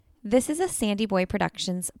This is a Sandy Boy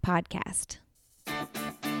Productions podcast.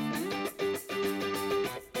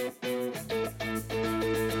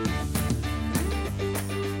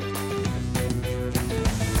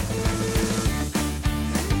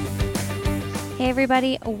 Hey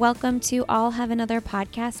everybody, welcome to I'll Have Another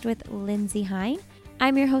Podcast with Lindsay Hein.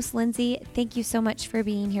 I'm your host, Lindsay. Thank you so much for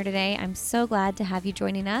being here today. I'm so glad to have you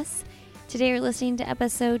joining us. Today you're listening to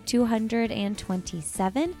episode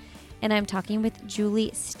 227, and I'm talking with Julie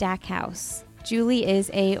Stackhouse. Julie is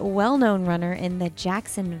a well-known runner in the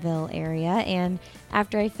Jacksonville area, and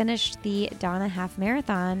after I finished the Donna Half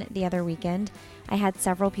Marathon the other weekend, I had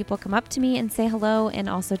several people come up to me and say hello and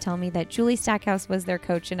also tell me that Julie Stackhouse was their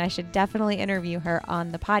coach and I should definitely interview her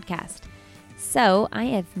on the podcast. So I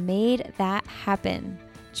have made that happen.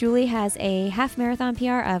 Julie has a half marathon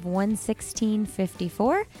PR of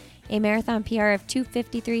 1:16:54, a marathon PR of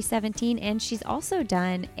 2:53:17, and she's also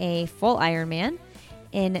done a full Ironman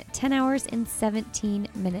in 10 hours and 17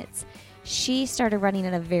 minutes. She started running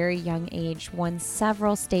at a very young age, won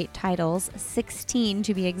several state titles, 16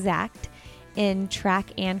 to be exact, in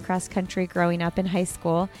track and cross country growing up in high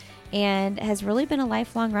school, and has really been a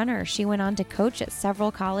lifelong runner. She went on to coach at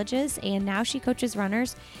several colleges, and now she coaches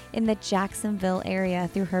runners in the Jacksonville area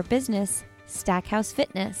through her business, Stackhouse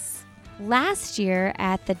Fitness. Last year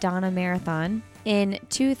at the Donna Marathon in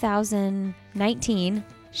 2019,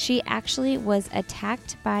 she actually was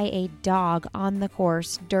attacked by a dog on the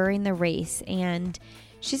course during the race, and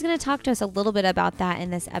she's going to talk to us a little bit about that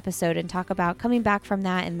in this episode and talk about coming back from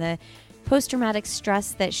that and the post-traumatic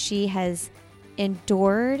stress that she has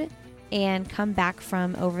endured and come back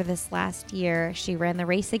from over this last year. She ran the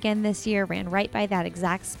race again this year, ran right by that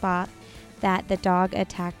exact spot that the dog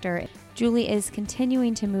attacked her. Julie is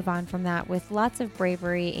continuing to move on from that with lots of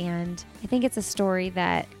bravery, and I think it's a story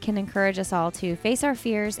that can encourage us all to face our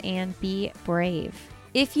fears and be brave.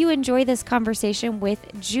 If you enjoy this conversation with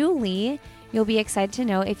Julie, you'll be excited to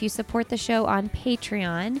know if you support the show on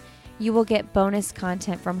Patreon, you will get bonus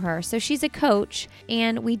content from her. So she's a coach,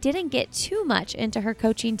 and we didn't get too much into her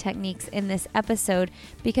coaching techniques in this episode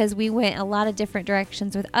because we went a lot of different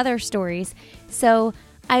directions with other stories. So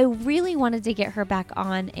I really wanted to get her back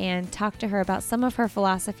on and talk to her about some of her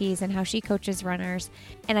philosophies and how she coaches runners.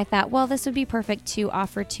 And I thought, well, this would be perfect to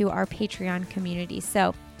offer to our Patreon community.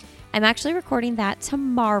 So I'm actually recording that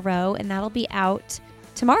tomorrow, and that'll be out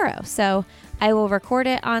tomorrow. So I will record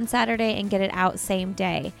it on Saturday and get it out same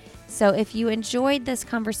day. So if you enjoyed this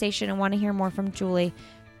conversation and want to hear more from Julie,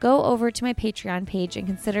 go over to my Patreon page and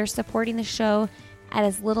consider supporting the show at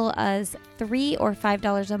as little as $3 or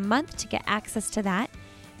 $5 a month to get access to that.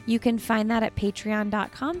 You can find that at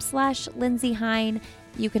patreon.com/Lindsay Hein.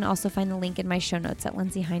 You can also find the link in my show notes at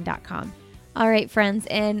lindsayhein.com. All right, friends.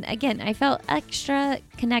 And again, I felt extra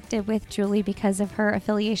connected with Julie because of her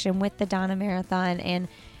affiliation with the Donna Marathon and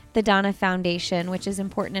the Donna Foundation, which is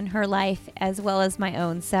important in her life as well as my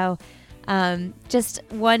own. So just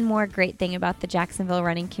one more great thing about the Jacksonville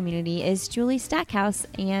running community is Julie Stackhouse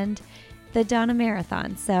and the Donna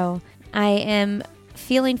Marathon. So I am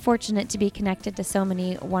feeling fortunate to be connected to so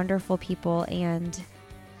many wonderful people, and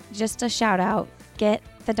just a shout out, get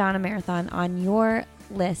the Donna Marathon on your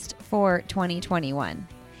list for 2021.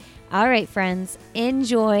 All right, friends,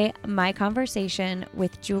 enjoy my conversation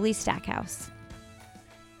with Julie Stackhouse.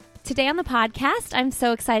 Today on the podcast, I'm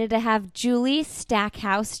so excited to have Julie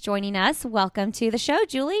Stackhouse joining us. Welcome to the show,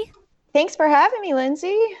 Julie. Thanks for having me,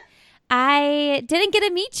 Lindsay. I didn't get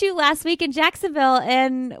to meet you last week in Jacksonville,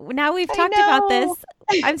 and now we've talked about this.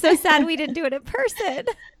 I'm so sad we didn't do it in person.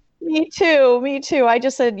 Me too. I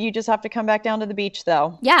just said you just have to come back down to the beach,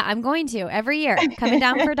 though. Yeah, I'm going to every year, coming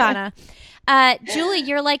down for Donna. Julie,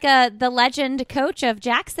 you're like the legend coach of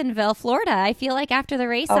Jacksonville, Florida. I feel like after the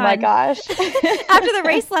race, my gosh, after the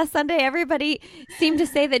race last Sunday, everybody seemed to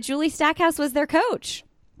say that Julie Stackhouse was their coach.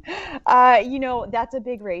 That's a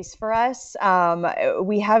big race for us.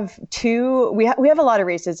 We have two. We have a lot of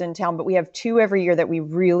races in town, but we have two every year that we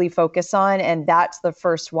really focus on, and that's the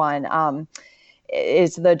first one.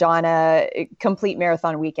 Is the Donna Complete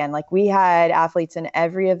Marathon Weekend. Like, we had athletes in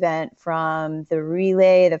every event, from the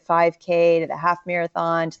relay, the 5K, to the half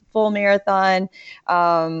marathon, to the full marathon.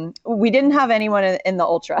 We didn't have anyone in the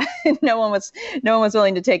ultra. No one was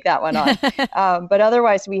willing to take that one on. But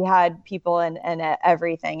otherwise, we had people in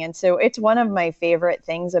everything. And so it's one of my favorite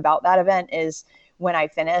things about that event is when I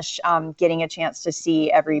finish, getting a chance to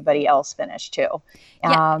see everybody else finish too.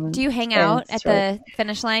 Yeah. Do you hang out at the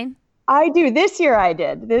finish line? I do. This year I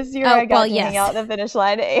did. This year Oh, I got well, to hang yes. out at the finish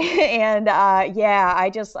line, and yeah, I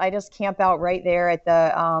just camp out right there at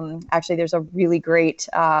the. Actually, there's a really great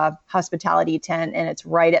hospitality tent, and it's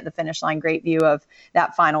right at the finish line. Great view of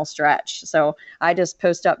that final stretch. So I just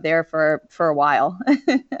post up there for a while.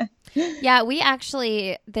 Yeah, we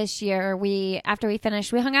actually this year after we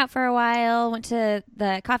finished, we hung out for a while, went to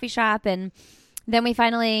the coffee shop, and then we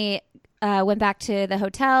finally went back to the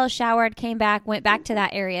hotel, showered, came back, went back to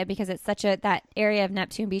that area because it's that area of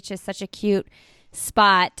Neptune Beach is such a cute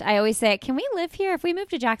spot. I always say, can we live here? If we move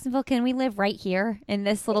to Jacksonville, can we live right here in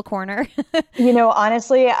this little corner?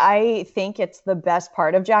 Honestly, I think it's the best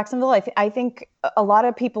part of Jacksonville. I think a lot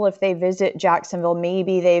of people, if they visit Jacksonville,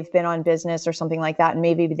 maybe they've been on business or something like that, and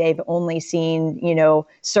maybe they've only seen,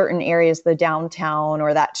 certain areas, the downtown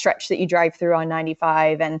or that stretch that you drive through on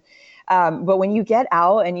 95. And but when you get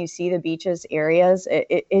out and you see the beaches areas,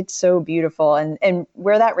 it's so beautiful. And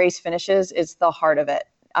where that race finishes is the heart of it.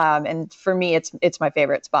 And for me, it's my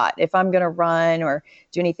favorite spot. If I'm going to run or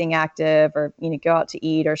do anything active or, go out to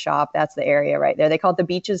eat or shop, that's the area right there. They call it the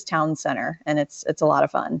Beaches Town Center, and it's a lot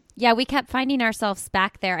of fun. Yeah, we kept finding ourselves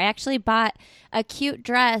back there. I actually bought a cute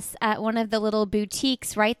dress at one of the little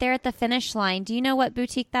boutiques right there at the finish line. Do you know what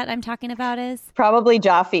boutique that I'm talking about is? Probably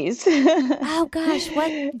Joffy's. Oh gosh,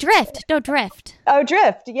 what? Drift. No, Drift. Oh,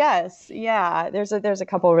 Drift. Yes. Yeah. There's a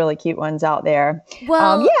couple really cute ones out there.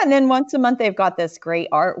 Well, yeah. And then once a month, they've got this great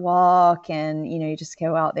art walk, and, you just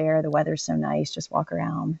go out there. The weather's so nice. Just walk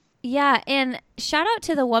around. yeah, and shout out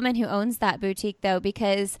to the woman who owns that boutique though,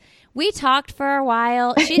 because we talked for a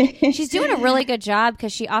while. She's doing a really good job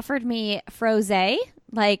because she offered me frosé,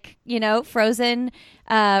 like, frozen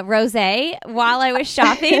rosé while I was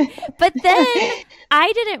shopping. But then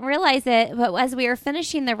I didn't realize it. But as we were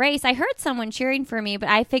finishing the race, I heard someone cheering for me, but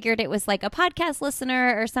I figured it was like a podcast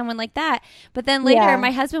listener or someone like that. But then later,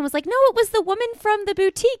 my husband was like, no, it was the woman from the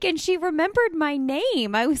boutique, and she remembered my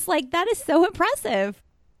name. I was like, that is so impressive.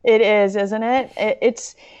 It is, isn't it?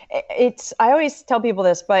 It's, I always tell people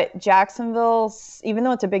this, but Jacksonville, even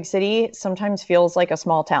though it's a big city, sometimes feels like a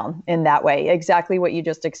small town in that way. Exactly what you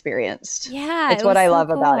just experienced. Yeah. It's what I love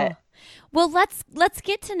about it. Well, let's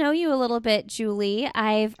get to know you a little bit, Julie.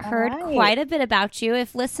 I've heard quite a bit about you.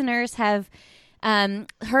 If listeners have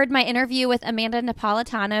heard my interview with Amanda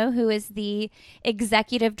Napolitano, who is the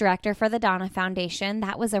executive director for the Donna Foundation,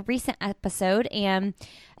 that was a recent episode, and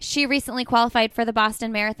she recently qualified for the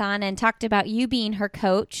Boston Marathon and talked about you being her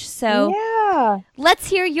coach. So let's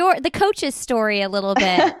hear the coach's story a little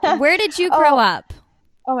bit. Where did you grow up?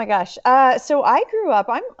 Oh my gosh. So I grew up,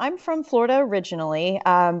 I'm from Florida originally,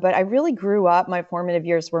 but I really grew up, my formative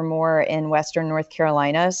years were more in Western North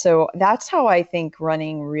Carolina. So that's how I think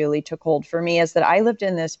running really took hold for me, is that I lived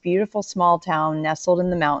in this beautiful small town nestled in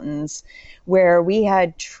the mountains where we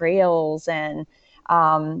had trails and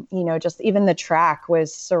just even the track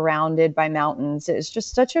was surrounded by mountains. It was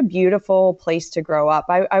just such a beautiful place to grow up.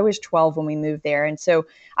 I was 12 when we moved there. And so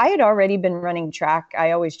I had already been running track.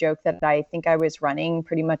 I always joke that I think I was running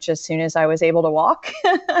pretty much as soon as I was able to walk.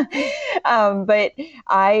 But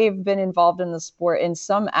I've been involved in the sport in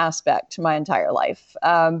some aspect my entire life.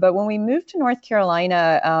 But when we moved to North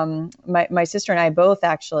Carolina, my sister and I both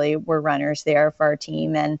actually were runners there for our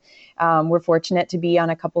team. And we're fortunate to be on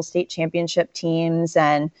a couple state championship teams.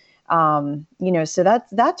 And, so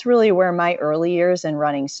that's really where my early years in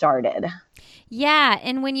running started. Yeah.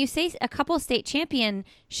 And when you say a couple state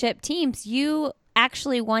championship teams, you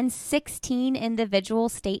actually won 16 individual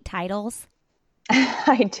state titles.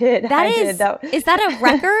 I did. Is that a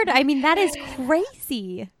record? I mean, that is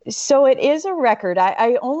crazy. So it is a record.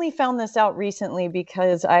 I only found this out recently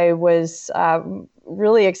because I was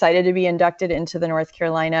really excited to be inducted into the North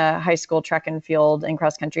Carolina High School Track and Field and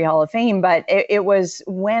Cross Country Hall of Fame. But it was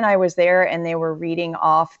when I was there and they were reading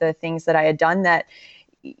off the things that I had done that,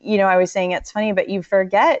 I was saying, it's funny, but you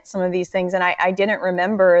forget some of these things. And I didn't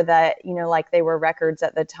remember that, like they were records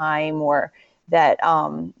at the time, or that,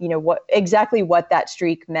 what that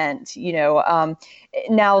streak meant,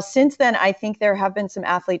 now since then, I think there have been some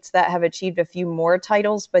athletes that have achieved a few more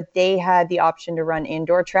titles, but they had the option to run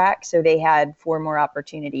indoor track. So they had 4 more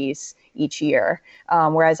opportunities each year.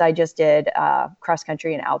 Whereas I just did cross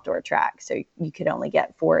country and outdoor track. So you could only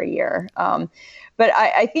get 4 a year. But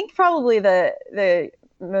I think probably the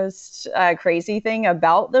most crazy thing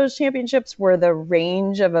about those championships were the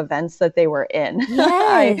range of events that they were in.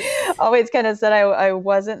 Yes. I always kind of said I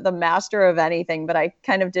wasn't the master of anything, but I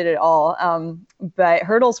kind of did it all. But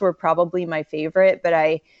hurdles were probably my favorite, but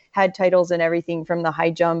I had titles in everything from the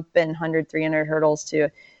high jump and 100, 300 hurdles to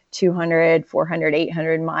 200, 400,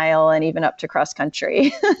 800 mile, and even up to cross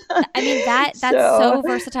country. I mean, that's so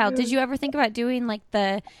versatile. Did you ever think about doing like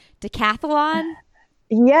the decathlon?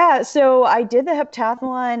 Yeah, so I did the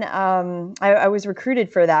heptathlon. I was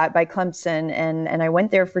recruited for that by Clemson, and I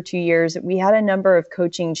went there for 2 years. We had a number of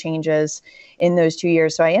coaching changes in those 2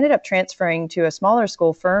 years, so I ended up transferring to a smaller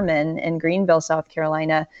school, Furman, in Greenville, South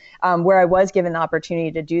Carolina, where I was given the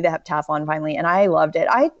opportunity to do the heptathlon finally, and I loved it.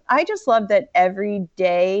 I just loved that every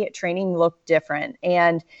day training looked different,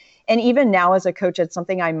 and even now as a coach, it's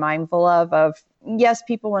something I'm mindful of. Yes,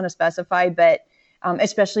 people want to specify, but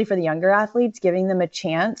especially for the younger athletes, giving them a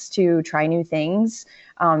chance to try new things,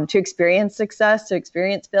 to experience success, to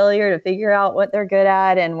experience failure, to figure out what they're good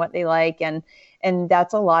at and what they like. And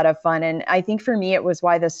that's a lot of fun. And I think for me, it was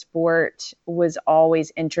why the sport was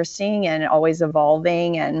always interesting and always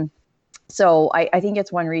evolving. And so I think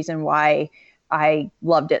it's one reason why I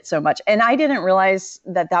loved it so much. And I didn't realize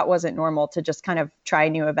that wasn't normal to just kind of try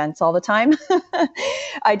new events all the time.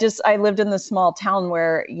 I lived in the small town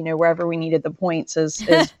where, wherever we needed the points is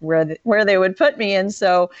where they would put me. And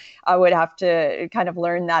so I would have to kind of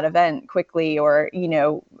learn that event quickly or,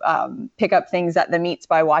 pick up things at the meets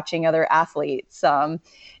by watching other athletes. And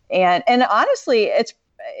honestly,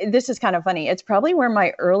 this is kind of funny. It's probably where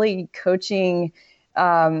my early coaching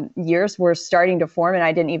years were starting to form, and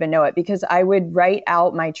I didn't even know it because I would write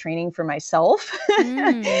out my training for myself.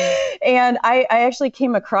 And I actually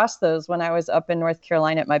came across those when I was up in North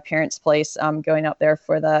Carolina at my parents' place, going up there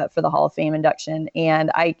for the Hall of Fame induction.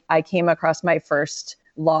 And I came across my first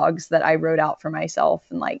logs that I wrote out for myself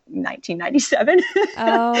in like 1997.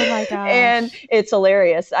 Oh my gosh. And it's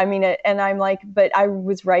hilarious. I mean, and I'm like, but I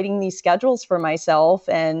was writing these schedules for myself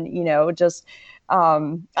and, just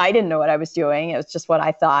I didn't know what I was doing. It was just what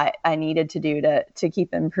I thought I needed to do to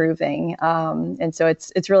keep improving. And so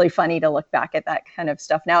it's really funny to look back at that kind of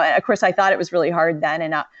stuff now. And of course, I thought it was really hard then.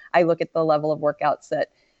 And I look at the level of workouts that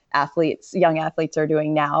young athletes are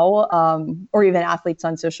doing now, or even athletes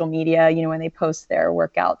on social media, when they post their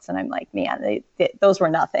workouts. And I'm like, man, those were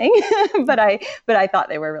nothing. but I thought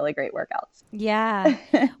they were really great workouts. Yeah.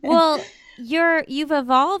 Well, you've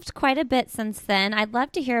evolved quite a bit since then. I'd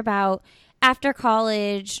love to hear about after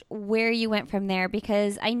college, where you went from there,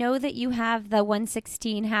 because I know that you have the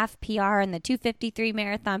 116 half PR and the 253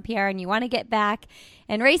 marathon PR, and you want to get back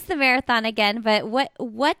and race the marathon again. But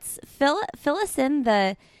fill us in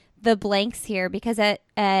the blanks here, because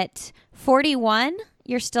at 41,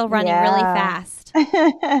 you're still running really fast.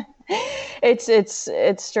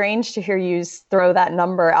 It's strange to hear you throw that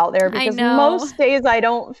number out there because most days I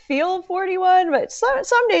don't feel 41, but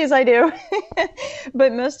some days I do,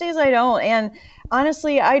 but most days I don't. And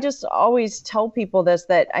honestly, I just always tell people this,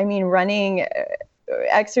 that I mean, running,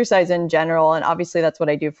 exercise in general, and obviously that's what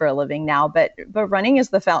I do for a living now, but running is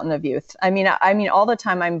the fountain of youth. I mean, all the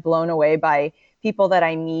time I'm blown away by people that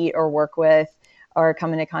I meet or work with or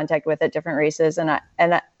come into contact with at different races. And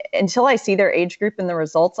until I see their age group and the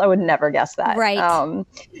results, I would never guess that. Right.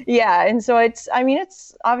 Yeah. And so it's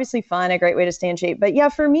obviously fun, a great way to stay in shape. But yeah,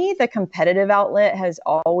 for me, the competitive outlet has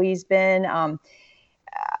always been,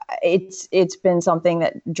 it's been something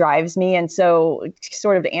that drives me. And so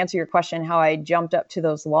sort of to answer your question, how I jumped up to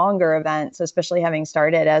those longer events, especially having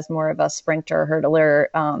started as more of a sprinter, hurdler,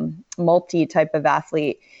 multi type of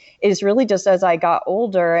athlete, is really just as I got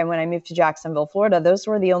older. And when I moved to Jacksonville, Florida, those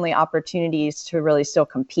were the only opportunities to really still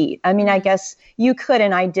compete. I mean, I guess you could,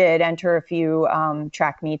 and I did enter a few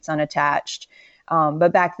track meets unattached.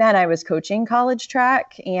 But back then I was coaching college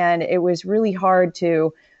track, and it was really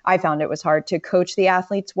I found it was hard to coach the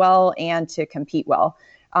athletes well and to compete well.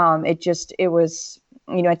 It was,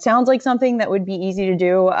 it sounds like something that would be easy to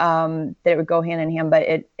do, that it would go hand in hand, but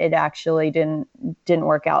it actually didn't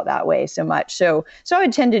work out that way so much. So I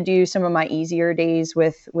would tend to do some of my easier days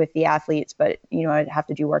with the athletes, but I'd have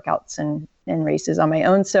to do workouts and races on my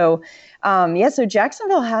own. So so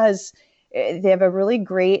Jacksonville they have a really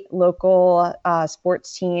great local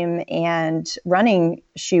sports team and running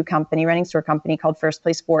store company called First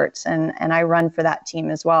Place Sports. And I run for that team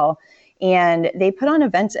as well. And they put on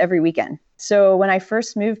events every weekend. So when I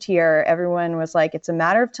first moved here, everyone was like, it's a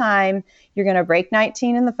matter of time. You're going to break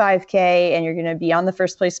 19 in the 5K and you're going to be on the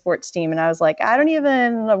First Place Sports team. And I was like, I don't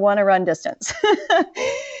even want to run distance.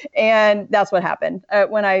 And that's what happened.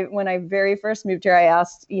 When I very first moved here, I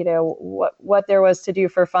asked, what there was to do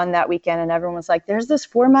for fun that weekend. And everyone was like, there's this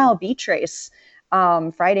 4-mile beach race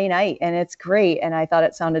Friday night, and it's great. And I thought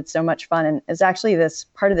it sounded so much fun. And it's actually this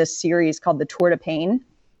part of this series called the Tour de Pain.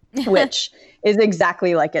 which is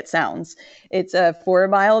exactly like it sounds. It's a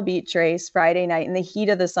 4-mile beach race Friday night in the heat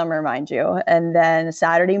of the summer, mind you. And then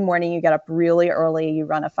Saturday morning, you get up really early, you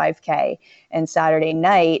run a 5K. And Saturday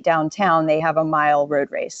night downtown, they have a mile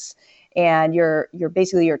road race. And your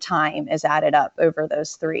basically your time is added up over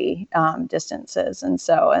those three distances. And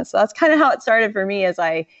so that's kind of how it started for me, as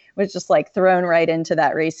I was just like thrown right into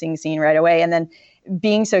that racing scene right away. And then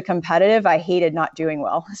being so competitive, I hated not doing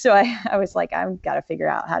well. So I was like, I've got to figure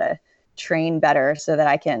out how to train better so that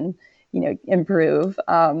I can, improve.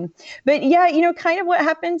 But yeah, kind of what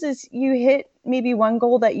happens is you hit maybe one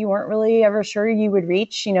goal that you weren't really ever sure you would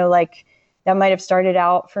reach, like that might have started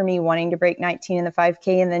out for me wanting to break 19 in the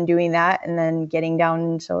 5K and then doing that and then getting down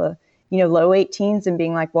into, low 18s and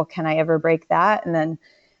being like, well, can I ever break that? And then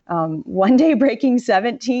one day breaking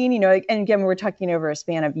 17, and again, we're talking over a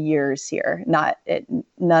span of years here,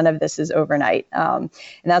 none of this is overnight. And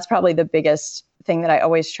that's probably the biggest thing that I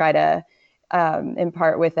always try to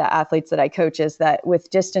impart with the athletes that I coach, is that with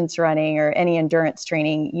distance running or any endurance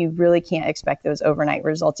training, you really can't expect those overnight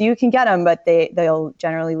results. You can get them, but they'll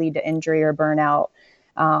generally lead to injury or burnout,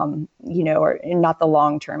 or not the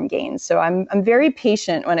long-term gains. So I'm very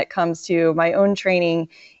patient when it comes to my own training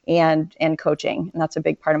and coaching. And that's a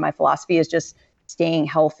big part of my philosophy, is just staying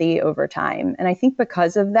healthy over time. And I think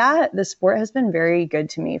because of that, the sport has been very good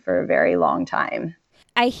to me for a very long time.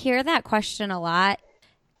 I hear that question a lot,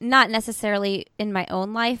 not necessarily in my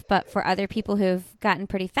own life, but for other people who've gotten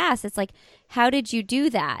pretty fast. It's like, how did you do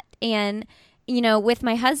that? And, with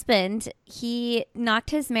my husband, he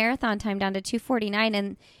knocked his marathon time down to 2:49.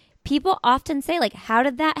 And people often say, like, how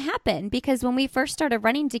did that happen? Because when we first started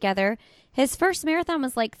running together, his first marathon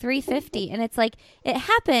was like 3:50. And it's like, it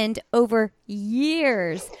happened over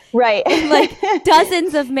years. Right. Like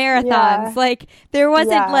dozens of marathons. Yeah. Like there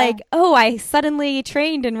wasn't like, oh, I suddenly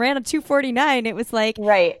trained and ran a 2:49. It was like,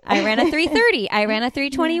 right. I ran a 3:30. I ran a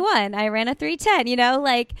 3:21. I ran a 3:10,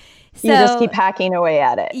 like. So, you just keep hacking away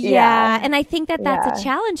at it. Yeah. And I think that's a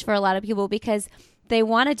challenge for a lot of people, because they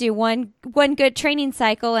want to do one good training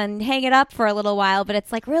cycle and hang it up for a little while. But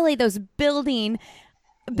it's like, really, those building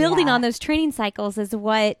on those training cycles is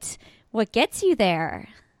what gets you there.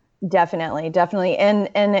 Definitely.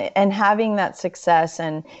 And having that success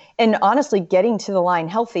and honestly getting to the line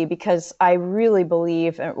healthy, because I really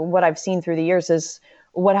believe what I've seen through the years is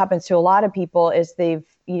what happens to a lot of people is they've,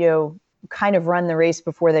 kind of run the race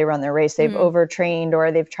before they run their race. They've overtrained,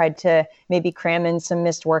 or they've tried to maybe cram in some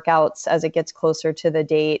missed workouts as it gets closer to the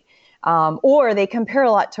date. Or they compare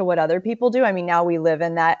a lot to what other people do. I mean, now we live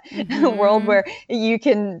in that world where you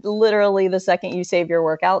can literally, the second you save your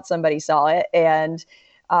workout, somebody saw it. And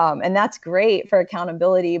that's great for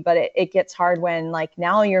accountability, but it gets hard when, like,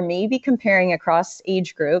 now you're maybe comparing across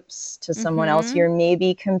age groups to someone else. You're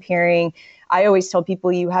maybe comparing, I always tell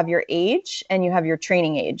people, you have your age and you have your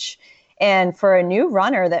training age. And for a new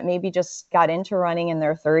runner that maybe just got into running in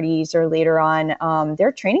their 30s or later on,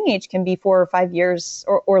 their training age can be 4 or 5 years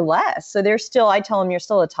or less. So they're still, I tell them, you're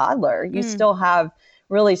still a toddler. You still have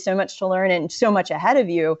really so much to learn and so much ahead of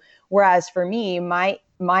you. Whereas for me, my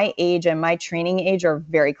age and my training age are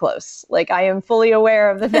very close. Like, I am fully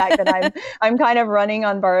aware of the fact that I'm kind of running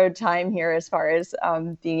on borrowed time here as far as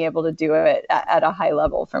being able to do it at a high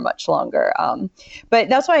level for much longer. But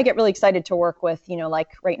that's why I get really excited to work with, like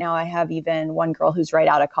right now I have even one girl who's right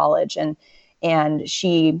out of college, and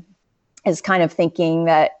she is kind of thinking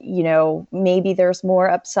that, maybe there's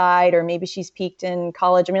more upside, or maybe she's peaked in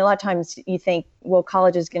college. I mean, a lot of times you think, well,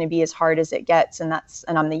 college is going to be as hard as it gets. And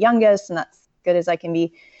I'm the youngest, and that's good as I can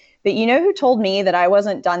be. But who told me that I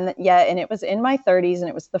wasn't done yet? And it was in my 30s, and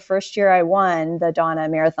it was the first year I won the Donna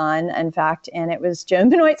Marathon, in fact. And it was Joan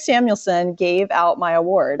Benoit Samuelson gave out my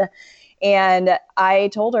award. And I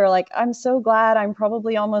told her, like, I'm so glad, I'm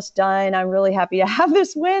probably almost done. I'm really happy to have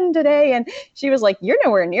this win today. And she was like, you're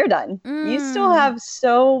nowhere near done. You still have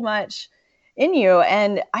so much in you.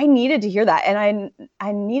 And I needed to hear that. And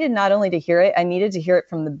I needed not only to hear it, I needed to hear it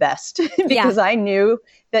from the best because I knew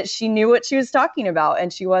that she knew what she was talking about.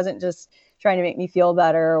 And she wasn't just trying to make me feel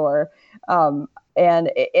better or,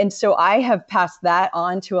 and so I have passed that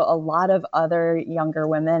on to a lot of other younger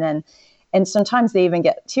women. And sometimes they even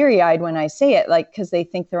get teary-eyed when I say it, like, because they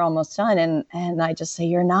think they're almost done. And I just say,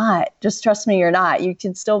 you're not. Just trust me, you're not. You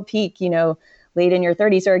can still peak, late in your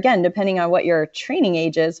 30s, or again, depending on what your training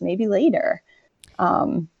age is, maybe later.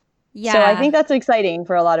 So I think that's exciting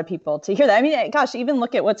for a lot of people to hear that. I mean, gosh, even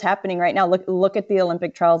look at what's happening right now. Look at the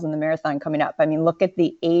Olympic trials and the marathon coming up. I mean, look at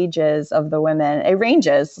the ages of the women. It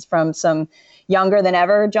ranges from some younger than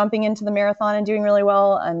ever jumping into the marathon and doing really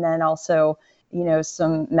well, and then also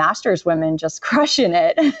some masters women just crushing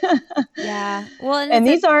it. Yeah. Well, and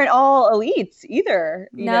these aren't all elites either.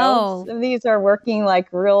 No. Some of these are working like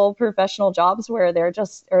real professional jobs where they're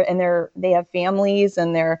just, they have families,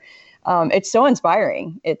 and it's so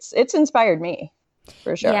inspiring. It's inspired me.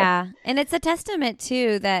 For sure. Yeah. And it's a testament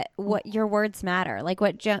too that what your words matter. Like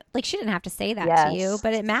she didn't have to say that to you,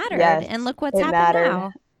 but it mattered. Yes, and look what's happened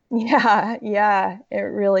now. Yeah, it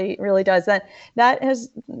really, really does. That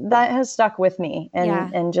has stuck with me.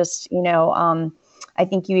 And just, I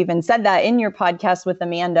think you even said that in your podcast with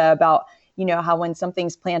Amanda about, how when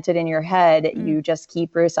something's planted in your head, you just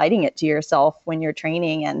keep reciting it to yourself when you're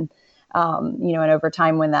training. And and over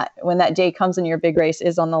time, when that day comes and your big race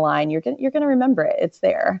is on the line, you're going to remember it. It's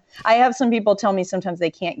there. I have some people tell me sometimes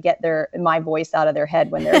they can't get my voice out of their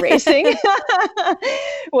head when they're racing,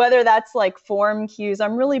 whether that's like form cues.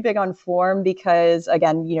 I'm really big on form because,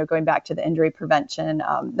 again, going back to the injury prevention,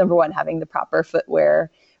 number one, having the proper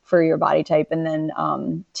footwear for your body type, and then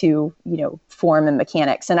two, form and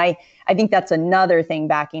mechanics. And I think that's another thing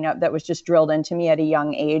backing up that was just drilled into me at a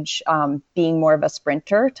young age, being more of a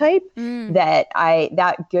sprinter type,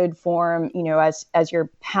 that good form, as you're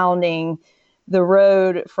pounding the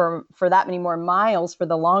road for that many more miles for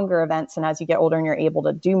the longer events. And as you get older and you're able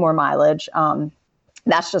to do more mileage,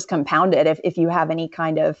 that's just compounded if you have any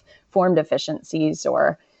kind of form deficiencies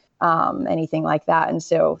or anything like that. And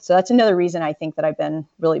so that's another reason I think that I've been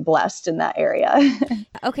really blessed in that area.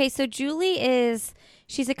 Okay. So Julie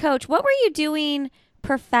she's a coach. What were you doing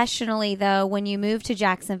professionally though, when you moved to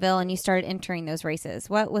Jacksonville and you started entering those races?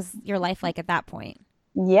 What was your life like at that point?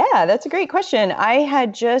 Yeah, that's a great question. I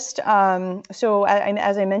had just, as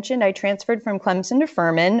I mentioned, I transferred from Clemson to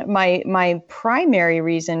Furman. My primary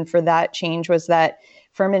reason for that change was that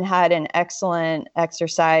Furman had an excellent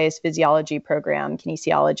exercise physiology program,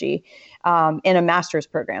 kinesiology, and a master's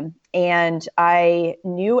program. And I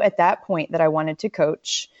knew at that point that I wanted to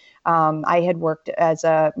coach. I had worked at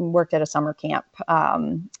a summer camp,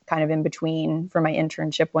 kind of in between for my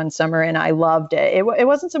internship one summer, and I loved it. It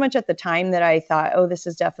wasn't so much at the time that I thought, oh, this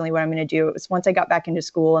is definitely what I'm going to do. It was once I got back into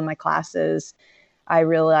school and my classes, I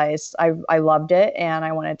realized I loved it and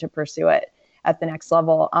I wanted to pursue it at the next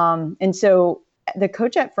level. And so the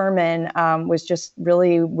coach at Furman was just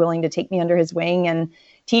really willing to take me under his wing and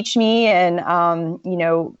teach me. And,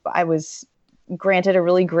 I was granted a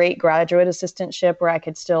really great graduate assistantship where I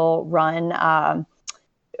could still run an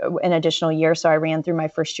additional year. So I ran through my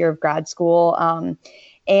first year of grad school.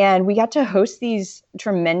 And we got to host these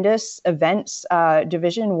tremendous events,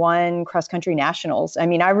 Division I cross country nationals. I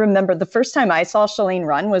mean, I remember the first time I saw Shalane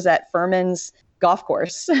run was at Furman's golf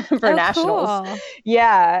course for nationals. Cool.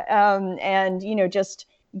 Yeah. And, just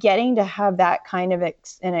getting to have that kind of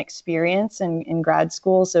an experience in grad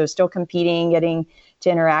school. So still competing, getting to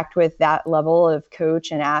interact with that level of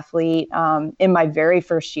coach and athlete in my very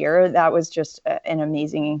first year, that was just an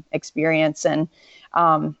amazing experience. And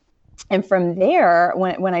from there,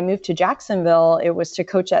 when I moved to Jacksonville, it was to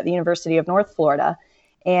coach at the University of North Florida.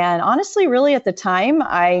 And honestly, really at the time,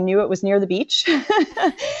 I knew it was near the beach.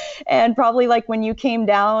 And probably like when you came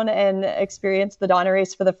down and experienced the Donna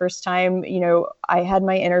race for the first time, I had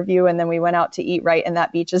my interview and then we went out to eat right in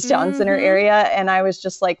that Beaches Town Center area. And I was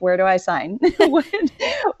just like, where do I sign? what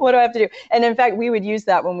do I have to do? And in fact, we would use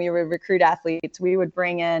that when we would recruit athletes. We would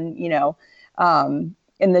bring in,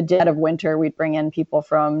 in the dead of winter, we'd bring in people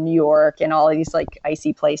from New York and all of these like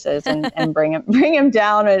icy places and bring them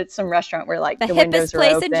down at some restaurant where like the windows are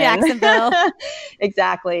open. The hippest place in Jacksonville.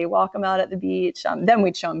 Exactly. Walk them out at the beach. Then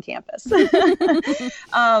we'd show them campus.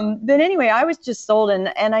 But anyway, I was just sold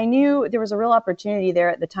and I knew there was a real opportunity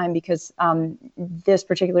there at the time because this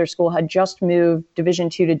particular school had just moved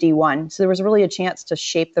Division II to D1. So there was really a chance to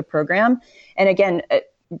shape the program. And again,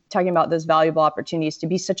 talking about those valuable opportunities to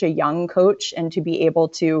be such a young coach and to be able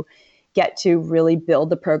to get to really build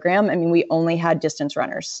the program. I mean, we only had distance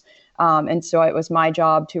runners. And so it was my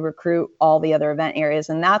job to recruit all the other event areas.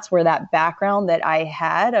 And that's where that background that I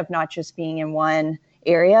had of not just being in one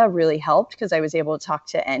area really helped because I was able to talk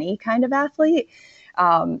to any kind of athlete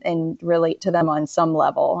and relate to them on some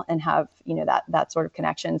level and have, that sort of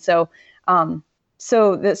connection.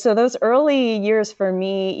 So those early years for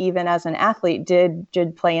me, even as an athlete,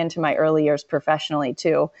 did play into my early years professionally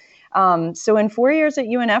too. So in 4 years at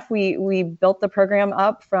UNF, we built the program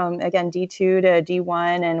up from, again, D2 to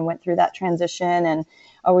D1 and went through that transition. And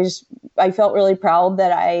I felt really proud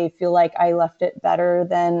that I feel like I left it better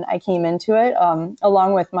than I came into it,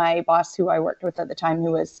 along with my boss who I worked with at the time,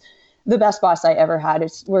 who was the best boss I ever had.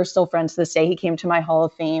 We're still friends to this day. He came to my Hall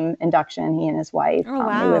of Fame induction, he and his wife. Oh,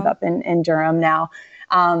 wow. They live up in Durham now.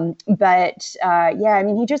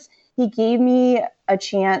 He he gave me a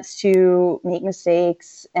chance to make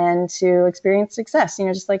mistakes and to experience success.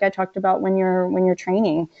 Just like I talked about when you're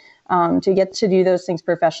training, to get to do those things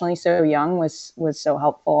professionally so young was so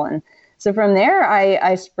helpful. And so from there,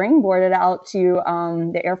 I springboarded out to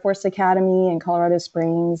the Air Force Academy in Colorado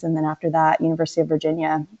Springs, and then after that, University of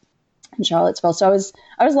Virginia in Charlottesville. So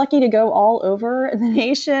I was lucky to go all over the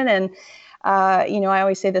nation. And I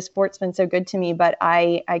always say the sport's been so good to me, but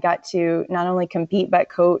I got to not only compete but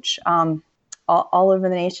coach all over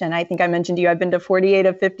the nation. I think I mentioned to you, I've been to 48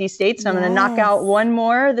 of 50 states. So I'm going to knock out one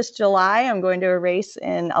more this July. I'm going to a race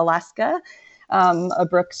in Alaska, a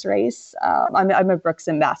Brooks race. I'm a Brooks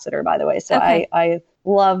ambassador, by the way. So okay. I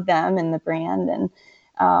love them and the brand,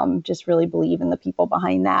 and just really believe in the people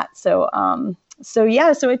behind that. So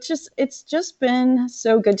it's just been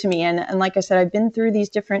so good to me. And like I said, I've been through these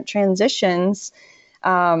different transitions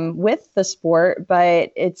with the sport,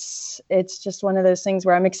 but it's just one of those things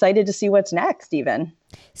where I'm excited to see what's next even.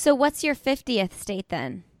 So what's your 50th state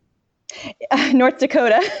then? North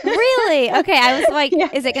Dakota. Really? Okay. I was like, yeah.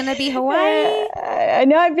 Is it going to be Hawaii?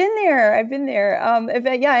 No, I've been there.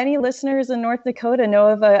 Any listeners in North Dakota know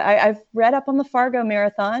of I've read up on the Fargo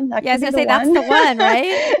Marathon. That I was going to say that's the one,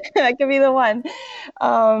 right? That could be the one.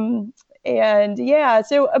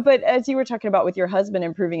 But as you were talking about with your husband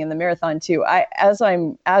improving in the marathon too, as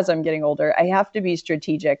I'm getting older, I have to be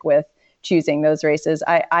strategic with choosing those races.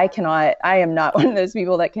 I am not one of those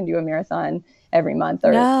people that can do a marathon every month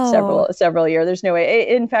or several years. There's no way.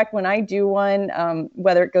 In fact, when I do one,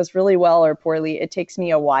 whether it goes really well or poorly, it takes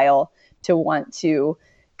me a while to want to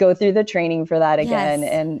go through the training for that again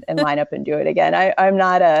and line up and do it again. I'm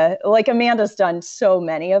not like Amanda's done so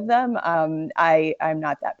many of them. I'm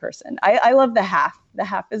not that person. I love the half. The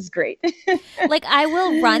half is great. Like I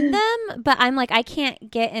will run them, but I'm like, I can't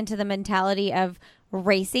get into the mentality of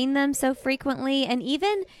racing them so frequently. And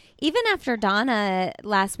even after Donna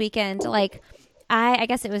last weekend, like I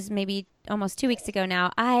guess it was maybe almost 2 weeks ago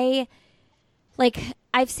now, I've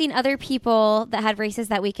seen other people that had races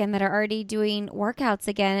that weekend that are already doing workouts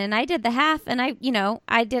again. And I did the half, and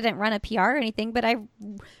I didn't run a PR or anything, but I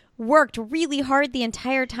worked really hard the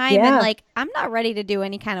entire time. Yeah. And I'm not ready to do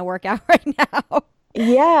any kind of workout right now.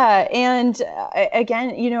 Yeah. And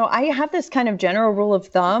again, I have this kind of general rule of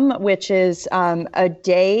thumb, which is a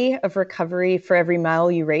day of recovery for every mile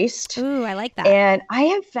you raced. Ooh, I like that. And I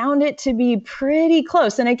have found it to be pretty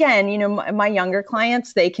close. And again, my younger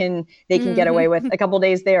clients, they can get away with a couple of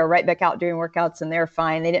days. They are right back out doing workouts and they're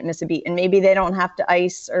fine. They didn't miss a beat. And maybe they don't have to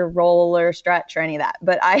ice or roll or stretch or any of that.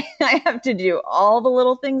 But I have to do all the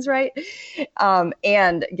little things right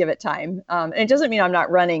and give it time. And it doesn't mean I'm not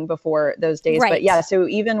running before those days. Right. But yeah, so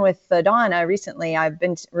even with Donna recently, I've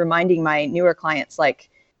been reminding my newer clients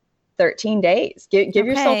 13 days. Give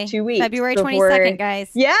yourself 2 weeks. February 22nd,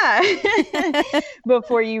 guys. Yeah.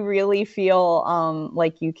 Before you really feel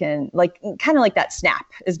like you can, kind of like that snap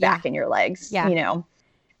is back in your legs. Yeah.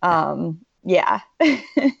 Yeah.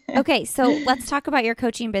 Okay, so let's talk about your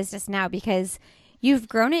coaching business now, because you've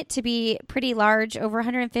grown it to be pretty large, over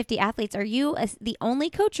 150 athletes. Are you the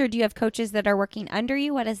only coach, or do you have coaches that are working under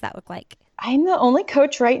you? What does that look like? I'm the only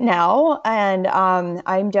coach right now, and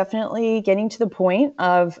I'm definitely getting to the point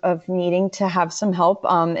of needing to have some help,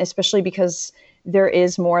 especially because there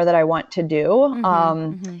is more that I want to do.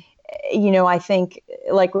 I think,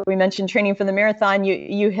 like we mentioned, training for the marathon,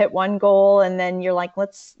 you hit one goal and then you're like,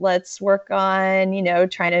 let's work on,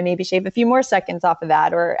 trying to maybe shave a few more seconds off of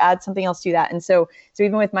that or add something else to that. And so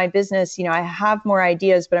even with my business, I have more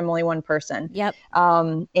ideas, but I'm only one person. Yep.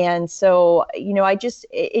 And so,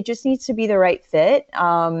 it just needs to be the right fit.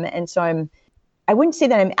 And so I wouldn't say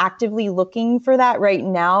that I'm actively looking for that right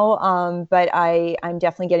now. But I'm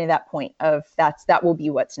definitely getting to that point of that will be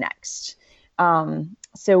what's next.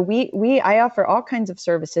 So I offer all kinds of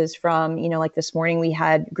services from, like this morning we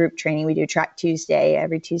had group training. We do Track Tuesday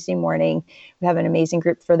every Tuesday morning. We have an amazing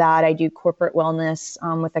group for that. I do corporate wellness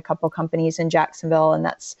with a couple companies in Jacksonville, and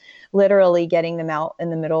that's literally getting them out in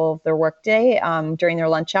the middle of their workday during their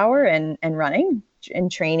lunch hour and running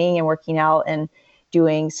and training and working out and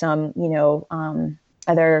doing some,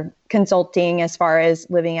 other consulting as far as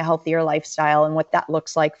living a healthier lifestyle and what that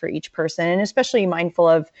looks like for each person, and especially mindful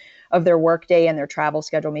of their workday and their travel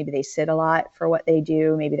schedule. Maybe they sit a lot for what they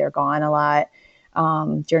do. Maybe they're gone a lot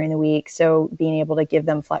during the week. So being able to give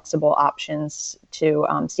them flexible options to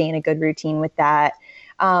stay in a good routine with that.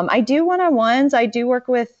 I do one-on-ones. I do work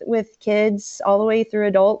with kids all the way through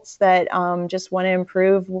adults that just want to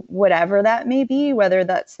improve whatever that may be, whether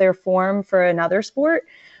that's their form for another sport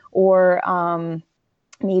or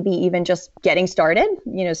maybe even just getting started,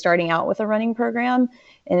 starting out with a running program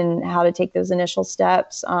and how to take those initial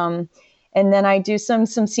steps. And then I do some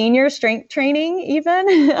senior strength training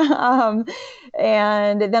even.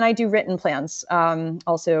 And then I do written plans,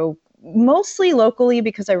 also mostly locally,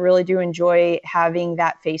 because I really do enjoy having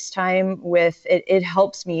that FaceTime with it. It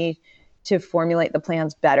helps me to formulate the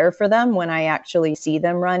plans better for them when I actually see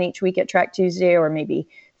them run each week at Track Tuesday, or maybe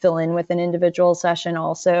fill in with an individual session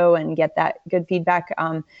also and get that good feedback.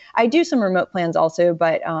 I do some remote plans also,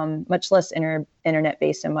 but much less internet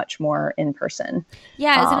based and much more in person.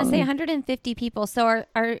 Yeah, I was going to say 150 people. So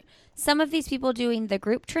are some of these people doing the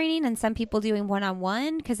group training and some people doing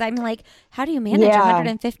one-on-one? Because I'm like, how do you manage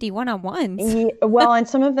 150 one-on-ones? Yeah, well, and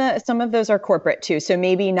some of those are corporate too. So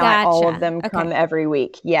maybe not all of them come every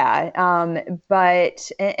week. Yeah. But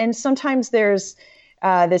sometimes there's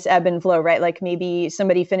this ebb and flow, right? Like maybe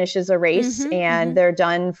somebody finishes a race and they're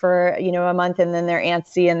done for, a month, and then they're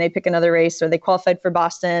antsy and they pick another race, or they qualified for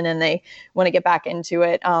Boston and they want to get back into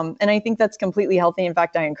it. And I think that's completely healthy. In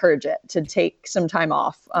fact, I encourage it to take some time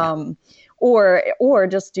off, or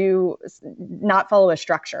just not follow a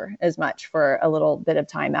structure as much for a little bit of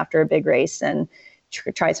time after a big race, and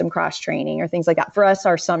try some cross training or things like that. For us,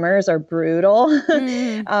 our summers are brutal.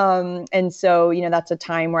 And so, that's a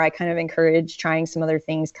time where I kind of encourage trying some other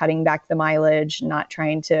things, cutting back the mileage, not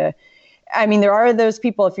trying to, there are those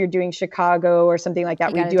people, if you're doing Chicago or something like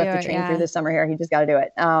that, we do have to train through the summer here. You just got to do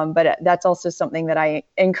it. But that's also something that I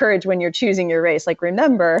encourage when you're choosing your race. Like,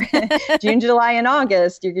 remember, June, July, and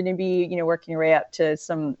August, you're going to be, working your way up to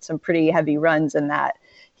some pretty heavy runs in that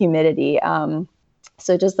humidity.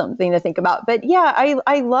 So just something to think about. But yeah,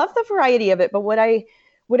 I love the variety of it. But what I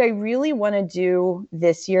really want to do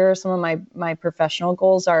this year, some of my professional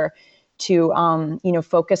goals are to,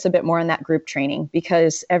 focus a bit more on that group training,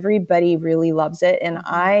 because everybody really loves it. And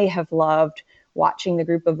I have loved watching the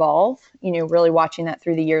group evolve, really watching that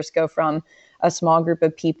through the years, go from a small group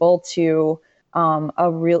of people to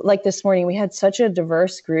like this morning, we had such a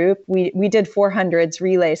diverse group. We did 400s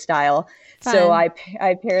relay style. Fun. So I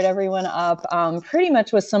paired everyone up pretty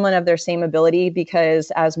much with someone of their same ability,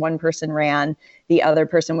 because as one person ran, the other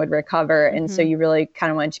person would recover. And so you really kind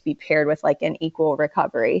of want to be paired with like an equal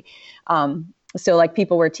recovery. So like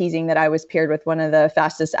people were teasing that I was paired with one of the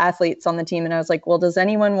fastest athletes on the team. And I was like, well, does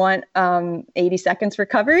anyone want 80 seconds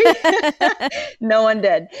recovery? No one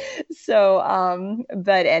did. So,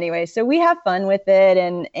 but anyway, so we have fun with it.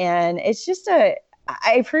 And it's just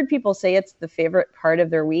I've heard people say it's the favorite part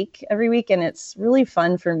of their week every week. And it's really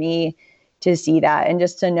fun for me to see that, and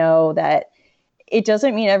just to know that it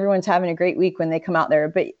doesn't mean everyone's having a great week when they come out there,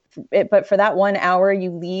 but for that 1 hour,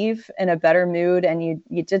 you leave in a better mood, and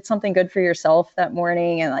you did something good for yourself that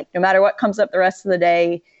morning. And like, no matter what comes up the rest of the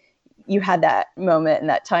day, you had that moment and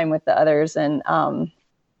that time with the others. And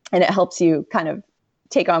it helps you kind of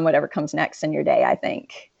take on whatever comes next in your day, I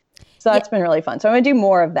think. So that's been really fun. So I'm going to do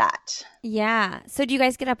more of that. Yeah. So do you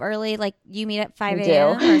guys get up early? Like, you meet at 5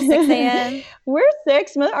 a.m. or 6 a.m.? We're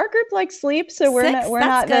 6. Our group likes sleep, so we're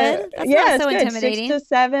not good. That's not so intimidating. 6 to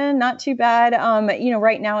 7, not too bad.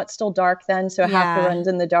 Right now it's still dark then, so half the run's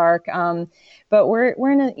in the dark. But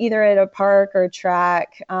we're in either at a park or a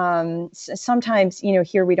track. Sometimes,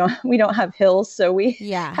 here we don't have hills, so we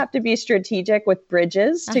have to be strategic with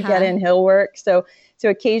bridges to get in hill work. So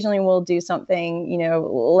occasionally we'll do something,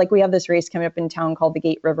 like we have this race coming up in town called the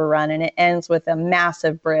Gate River Run, and it ends with a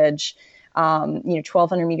massive bridge,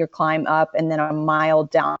 1,200 meter climb up, and then a mile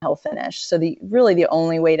downhill finish. So the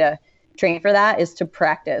only way to train for that is to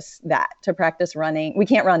practice running. We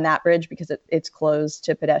can't run that bridge because it's closed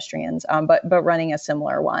to pedestrians, but running a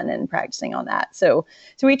similar one and practicing on that. So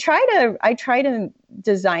I try to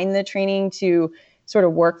design the training to sort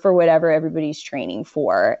of work for whatever everybody's training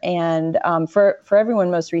for. And for everyone,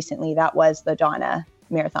 most recently, that was the Donna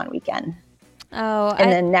Marathon weekend.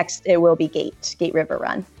 Then next it will be Gate River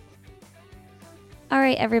Run. All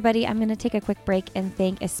right, everybody, I'm going to take a quick break and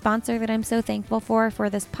thank a sponsor that I'm so thankful for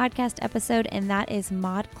this podcast episode, and that is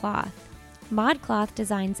ModCloth. ModCloth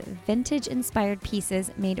designs vintage-inspired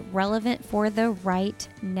pieces made relevant for the right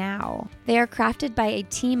now. They are crafted by a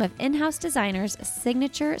team of in-house designers.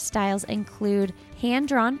 Signature styles include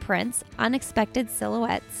hand-drawn prints, unexpected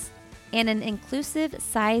silhouettes, and an inclusive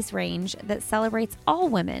size range that celebrates all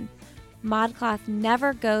women. ModCloth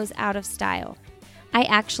never goes out of style. I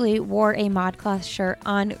actually wore a ModCloth shirt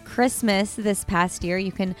on Christmas this past year.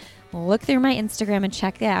 You can look through my Instagram and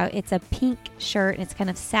check it out. It's a pink shirt and it's kind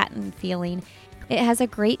of satin feeling. It has a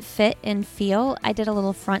great fit and feel. I did a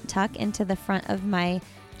little front tuck into the front of my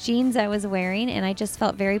jeans I was wearing, and I just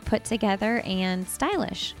felt very put together and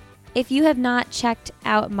stylish. If you have not checked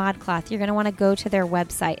out ModCloth, you're going to want to go to their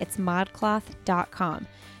website. It's modcloth.com.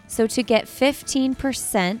 So to get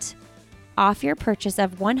 15% off your purchase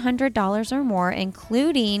of $100 or more,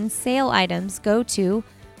 including sale items, go to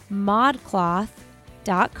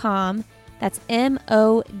modcloth.com. That's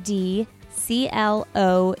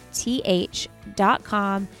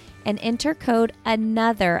modcloth.com and enter code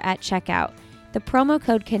ANOTHER at checkout. The promo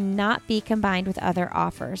code cannot be combined with other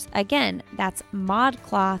offers. Again, that's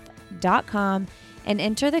modcloth.com and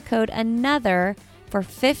enter the code ANOTHER for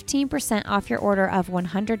 15% off your order of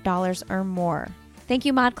 $100 or more. Thank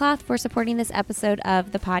you, ModCloth, for supporting this episode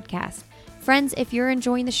of the podcast. Friends, if you're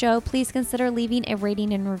enjoying the show, please consider leaving a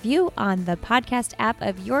rating and review on the podcast app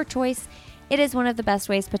of your choice. It is one of the best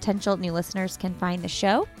ways potential new listeners can find the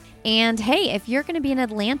show. And hey, if you're going to be in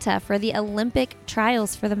Atlanta for the Olympic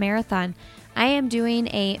trials for the marathon, I am doing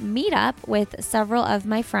a meetup with several of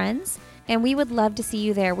my friends, and we would love to see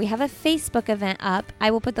you there. We have a Facebook event up.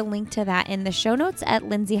 I will put the link to that in the show notes at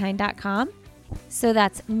lindseyhein.com. So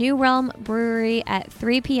that's New Realm Brewery at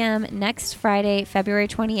 3 p.m. next Friday, February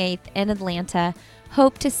 28th in Atlanta.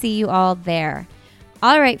 Hope to see you all there.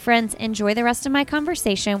 All right, friends, enjoy the rest of my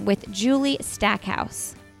conversation with Julie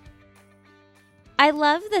Stackhouse. I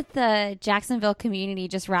love that the Jacksonville community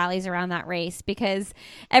just rallies around that race because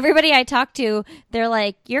everybody I talk to, they're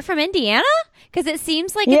like, "You're from Indiana?" Because it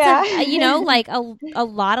seems like it's like a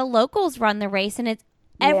lot of locals run the race, and it's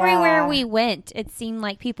everywhere we went. It seemed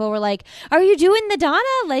like people were like, "Are you doing the Donna?"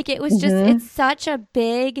 Like it was just, it's such a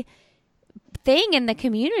big thing in the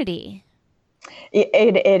community.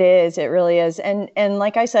 It is. It really is. And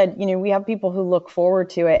like I said, we have people who look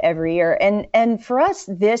forward to it every year. And for us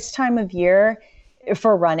this time of year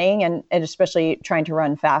for running and especially trying to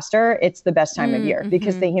run faster, it's the best time of year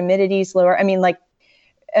because the humidity's lower. I mean, like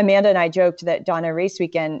Amanda and I joked that Donna race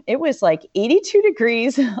weekend, it was like 82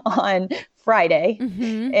 degrees on Friday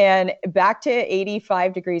and back to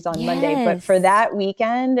 85 degrees on Monday. But for that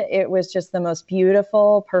weekend, it was just the most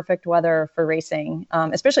beautiful, perfect weather for racing.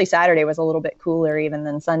 Especially Saturday was a little bit cooler even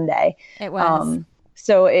than Sunday. It was.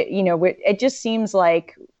 So it just seems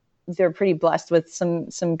like they're pretty blessed with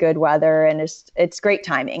some good weather, and it's great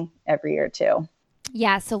timing every year too.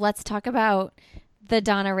 Yeah. So let's talk about the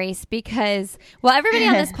Donna race because, well, everybody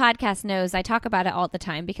on this podcast knows I talk about it all the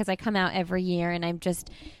time because I come out every year and I'm just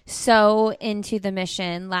so into the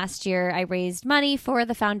mission. Last year I raised money for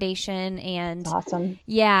the foundation and awesome.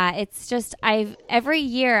 Yeah, it's just every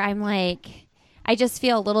year I'm like, I just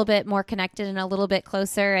feel a little bit more connected and a little bit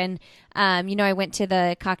closer. And, I went to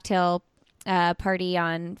the cocktail party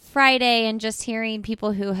on Friday and just hearing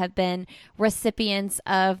people who have been recipients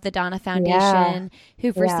of the Donna Foundation,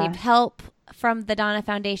 who've received help from the Donna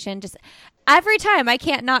Foundation, just every time I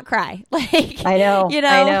can't not cry. Like, I know,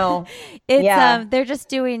 it's, they're just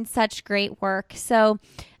doing such great work. So,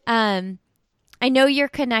 I know you're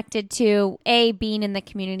connected to A, being in the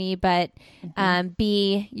community, but,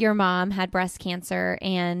 B, your mom had breast cancer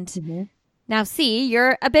and now C,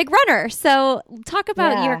 you're a big runner. So talk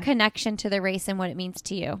about your connection to the race and what it means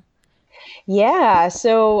to you. Yeah.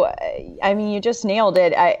 So, I mean, you just nailed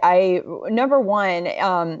it. I number one,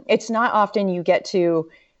 it's not often you get to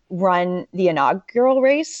run the inaugural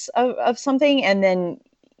race of something and then,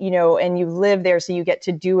 and you live there. So you get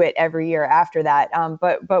to do it every year after that.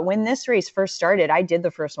 But when this race first started, I did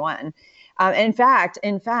the first one. In fact,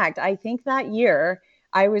 I think that year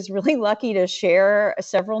I was really lucky to share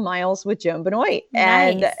several miles with Joan Benoit.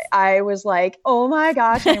 Nice. And I was like, oh my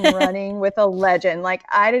gosh, I'm running with a legend. Like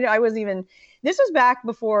this was back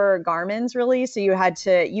before Garmin's release. So you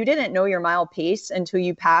didn't know your mile pace until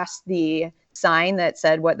you passed the sign that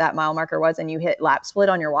said what that mile marker was and you hit lap split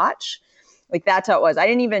on your watch. Like that's how it was. I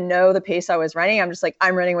didn't even know the pace I was running. I'm just like,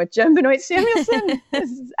 I'm running with Joan Benoit Samuelson.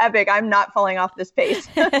 This is epic. I'm not falling off this pace.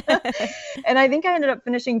 And I think I ended up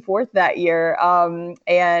finishing fourth that year.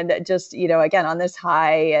 And just, again, on this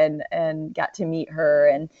high and got to meet her.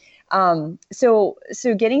 And so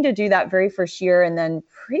getting to do that very first year and then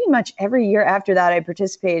pretty much every year after that, I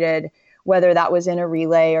participated, whether that was in a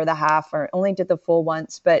relay or the half or only did the full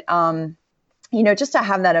once. But, just to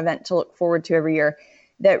have that event to look forward to every year,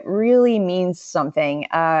 that really means something.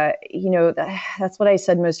 That's what I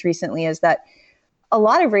said most recently is that a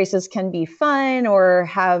lot of races can be fun or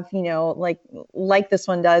have, like this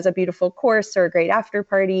one does, a beautiful course or a great after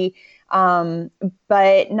party.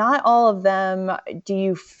 But not all of them do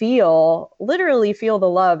you literally feel the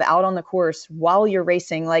love out on the course while you're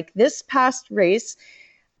racing. Like this past race,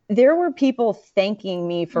 there were people thanking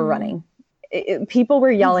me for running. People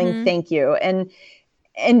were yelling, thank you. And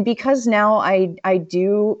because now I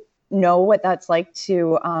do know what that's like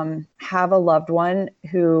to have a loved one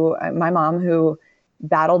who, my mom, who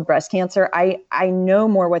battled breast cancer. I know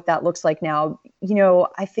more what that looks like now.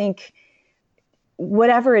 I think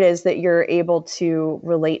whatever it is that you're able to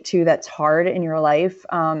relate to that's hard in your life,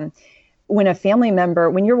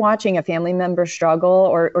 when you're watching a family member struggle,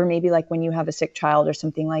 or maybe like when you have a sick child or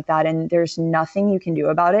something like that, and there's nothing you can do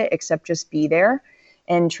about it except just be there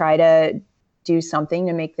and try to do something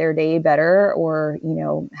to make their day better, or,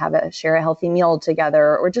 share a healthy meal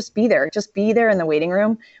together, or just be there in the waiting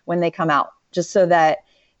room when they come out, just so that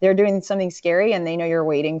they're doing something scary and they know you're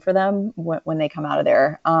waiting for them when they come out of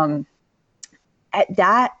there.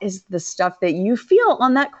 That is the stuff that you feel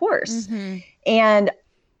on that course. Mm-hmm. And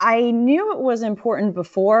I knew it was important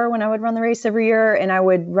before, when I would run the race every year, and I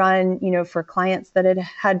would run, for clients that had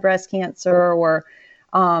had breast cancer, or,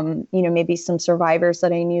 maybe some survivors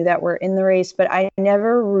that I knew that were in the race, but I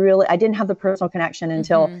didn't have the personal connection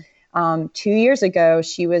until 2 years ago.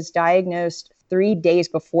 She was diagnosed 3 days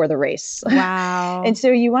before the race. Wow. And so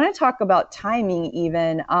you want to talk about timing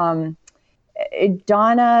even.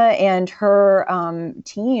 Donna and her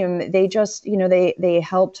team, they just, they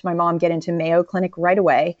helped my mom get into Mayo Clinic right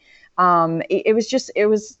away. It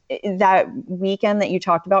was that weekend that you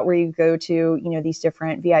talked about, where you go to, these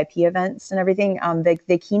different VIP events and everything.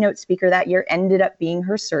 The keynote speaker that year ended up being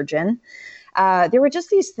her surgeon. There were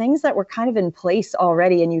just these things that were kind of in place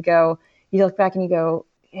already. And you look back and you go,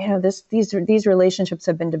 these relationships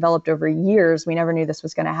have been developed over years. We never knew this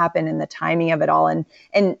was going to happen, and the timing of it all.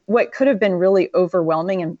 And what could have been really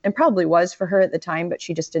overwhelming, and probably was for her at the time, but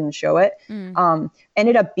she just didn't show it,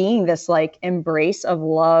 ended up being this like embrace of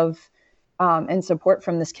love and support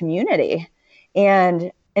from this community.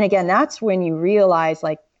 And again, that's when you realize,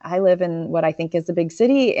 like, I live in what I think is a big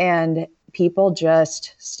city, and people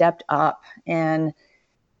just stepped up and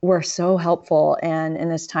were so helpful. And in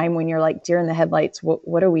this time when you're like deer in the headlights,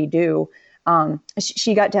 what do we do?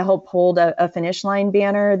 She got to help hold a finish line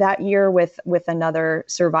banner that year with another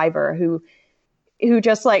survivor who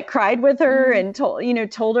just like cried with her and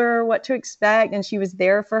told her what to expect. And she was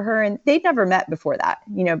there for her, and they'd never met before that,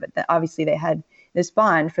 but obviously they had this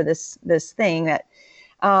bond for this thing that,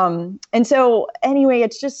 and so anyway,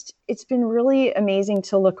 it's been really amazing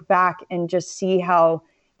to look back and just see how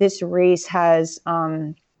this race has,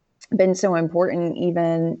 been so important,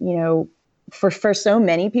 even, for so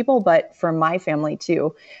many people, but for my family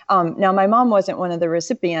too. Now, my mom wasn't one of the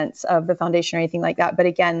recipients of the foundation or anything like that. But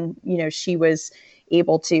again, she was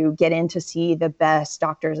able to get in to see the best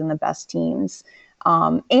doctors and the best teams.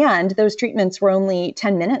 And those treatments were only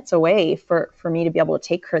 10 minutes away for me to be able to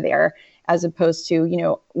take her there, as opposed to,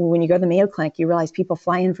 when you go to the Mayo Clinic, you realize people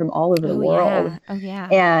fly in from all over the world. Oh, yeah.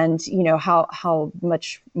 And, how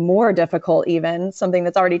much more difficult, even something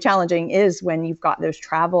that's already challenging, is when you've got those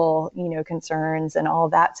travel, concerns and all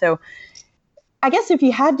of that. So I guess if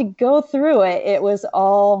you had to go through it, it was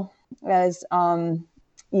all as,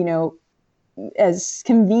 as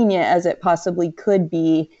convenient as it possibly could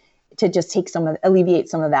be, to just alleviate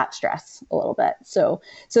some of that stress a little bit. So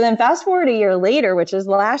then fast forward a year later, which is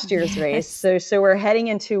last year's race. So we're heading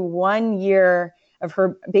into 1 year of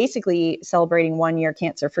her basically celebrating 1 year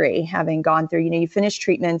cancer-free, having gone through, you finish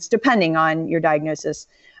treatments depending on your diagnosis.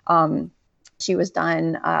 She was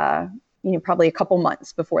done, probably a couple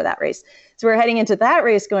months before that race. So we're heading into that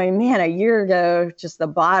race going, man, a year ago, just the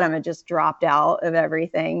bottom had just dropped out of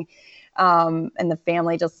everything. And the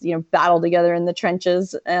family just, battled together in the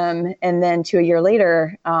trenches. And then a year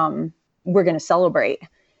later, we're going to celebrate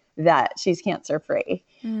that she's cancer free.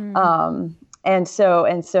 And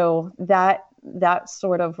so that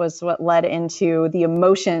sort of was what led into the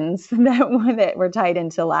emotions that were tied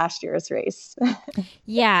into last year's race.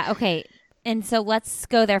 Yeah. Okay. And so let's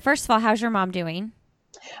go there. First of all, how's your mom doing?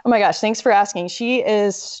 Oh my gosh. Thanks for asking. She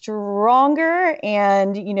is stronger,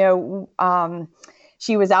 and,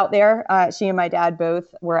 she was out there. She and my dad both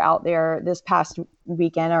were out there this past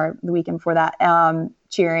weekend, or the weekend before that,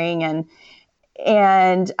 cheering.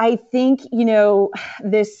 And I think,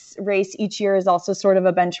 this race each year is also sort of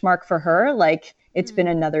a benchmark for her. Like, it's been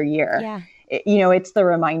another year. Yeah. It's the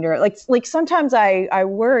reminder. Like sometimes I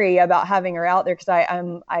worry about having her out there, because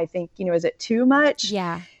I think, is it too much?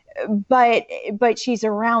 Yeah. But she's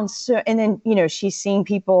around. So, and then, she's seeing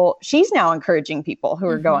people. She's now encouraging people who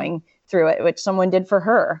are going through it, which someone did for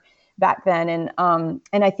her back then. And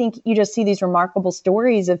I think you just see these remarkable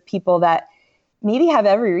stories of people that maybe have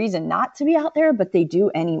every reason not to be out there, but they do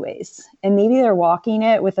anyways. And maybe they're walking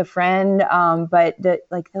it with a friend. But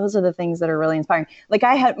those are the things that are really inspiring. Like,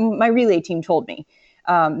 I had my relay team told me,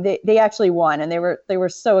 they actually won, and they were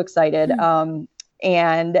so excited.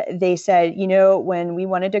 And they said, when we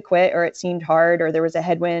wanted to quit or it seemed hard or there was a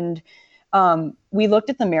headwind, we looked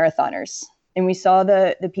at the marathoners and we saw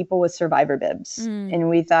the people with survivor bibs. And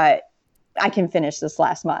we thought, I can finish this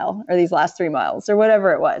last mile or these last 3 miles or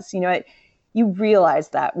whatever it was. You realize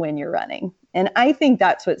that when you're running. And I think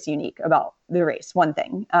that's what's unique about the race. One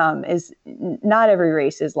thing is not every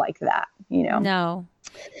race is like that, No.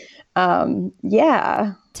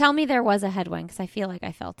 Yeah. Tell me there was a headwind, because I feel like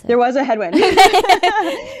I felt it. There was a headwind.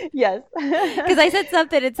 Yes. Because I said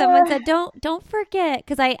something and someone said, don't forget.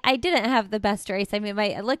 Because I didn't have the best race. I mean,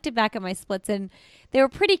 I looked back at my splits and they were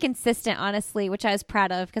pretty consistent, honestly, which I was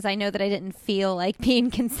proud of because I know that I didn't feel like being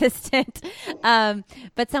consistent.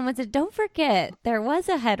 But someone said, don't forget, there was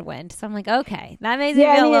a headwind. So I'm like, okay, that makes me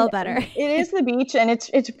feel a little better. It is the beach, and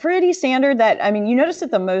it's pretty standard that, you notice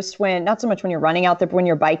it the most not so much when you're running out there, but when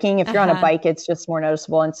you're biking. If you're on a bike, it's just more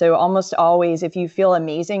noticeable. And so almost always, if you feel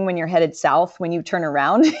amazing when you're headed south, when you turn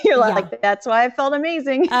around, you're like, that's why I felt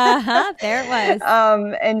amazing. There it was.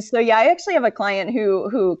 And so, I actually have a client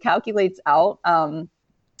who calculates out, how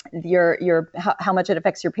much it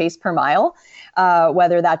affects your pace per mile,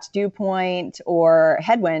 whether that's dew point or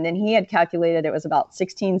headwind. And he had calculated it was about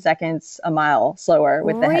 16 seconds a mile slower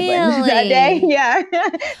with the headwind that day. Yeah.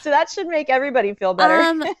 So that should make everybody feel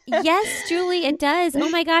better. Yes, Julie, it does. Oh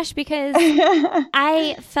my gosh, because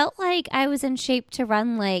I felt like I was in shape to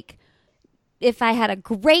run if I had a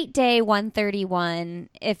great day, 131.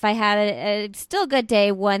 If I had a still good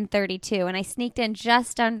day, 132. And I sneaked in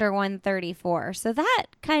just under 134. So that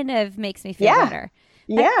kind of makes me feel better.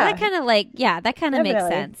 That kind of that kind of makes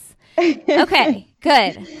sense. Okay,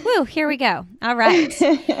 good. Whew, here we go. All right.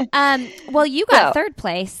 Well, you got third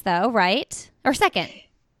place though, right? Or second?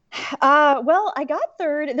 Well, I got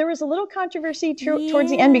third. There was a little controversy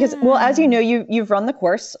towards the end because, as you know, you've run the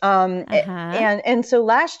course. And so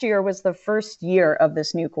last year was the first year of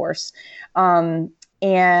this new course. And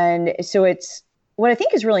so what I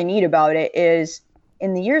think is really neat about it is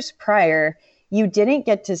in the years prior, you didn't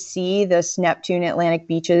get to see this Neptune Atlantic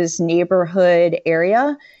Beaches neighborhood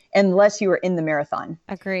area unless you were in the marathon.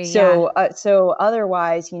 Agree. So, so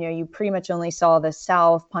otherwise, you pretty much only saw the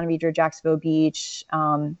South, Ponte Vedra, Jacksonville Beach,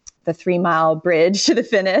 the 3 mile bridge to the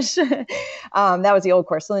finish. That was the old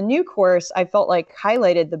course. So the new course, I felt like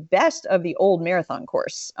highlighted the best of the old marathon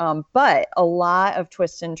course, but a lot of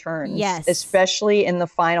twists and turns, especially in the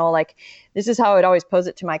final. This is how I would always pose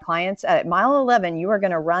it to my clients. At mile 11, you are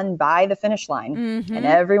going to run by the finish line and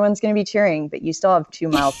everyone's going to be cheering, but you still have 2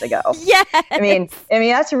 miles to go. Yes. I mean,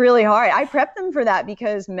 that's really hard. I prep them for that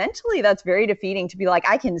because mentally that's very defeating to be like,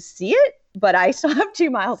 I can see it, but I still have 2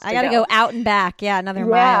 miles to go. I got to go out and back. Yeah. Another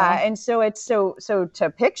mile. Yeah. And so it's so to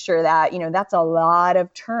picture that, that's a lot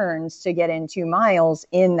of turns to get in 2 miles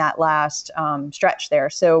in that last stretch there.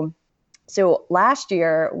 So last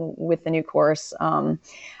year with the new course,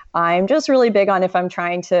 I'm just really big on if I'm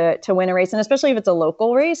trying to win a race, and especially if it's a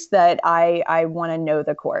local race, that I want to know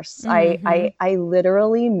the course. I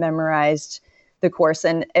literally memorized the course.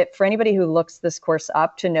 And for anybody who looks this course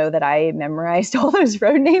up, to know that I memorized all those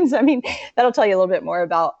road names, that'll tell you a little bit more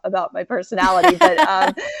about my personality.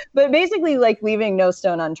 But basically, leaving no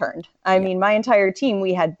stone unturned. My entire team,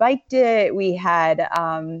 we had biked it, we had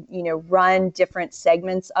run different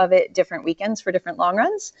segments of it, different weekends for different long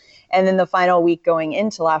runs, and then the final week going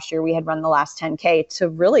into last year, we had run the last 10K to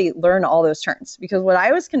really learn all those turns. Because what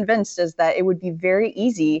I was convinced is that it would be very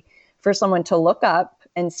easy for someone to look up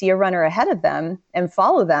and see a runner ahead of them and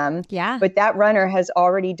follow them. Yeah. But that runner has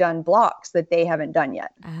already done blocks that they haven't done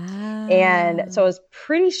yet. Ah. And so I was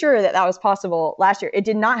pretty sure that was possible last year. It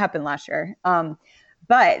did not happen last year.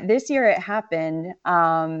 But this year it happened.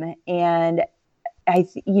 And I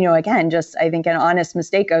think an honest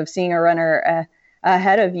mistake of seeing a runner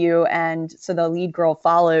ahead of you. And so the lead girl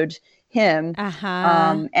followed him.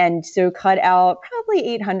 And so cut out probably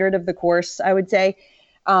 800 of the course, I would say.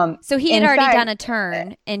 So he had already done a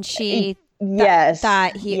turn, and she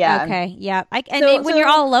thought he okay, yeah. When you're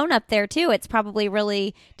all alone up there too, it's probably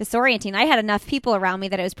really disorienting. I had enough people around me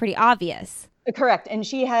that it was pretty obvious. Correct, and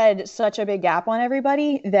she had such a big gap on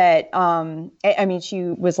everybody that she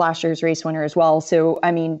was last year's race winner as well. So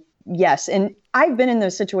yes, and I've been in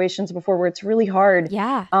those situations before where it's really hard.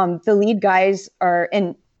 Yeah, the lead guys are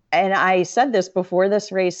And I said this before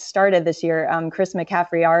this race started this year. Chris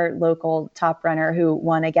McCaffrey, our local top runner who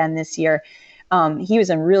won again this year, he was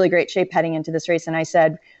in really great shape heading into this race. And I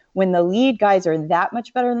said, when the lead guys are that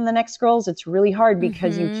much better than the next girls, it's really hard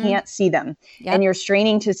because you can't see them and you're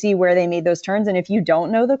straining to see where they made those turns. And if you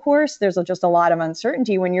don't know the course, there's just a lot of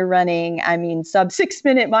uncertainty when you're running, sub 6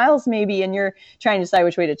 minute miles maybe, and you're trying to decide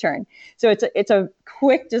which way to turn. So it's a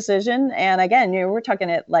quick decision. And again, we're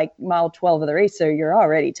talking at like mile 12 of the race, so you're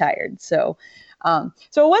already tired. So I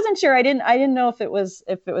wasn't sure. I didn't know if it was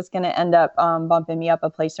going to end up bumping me up a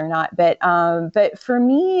place or not. But for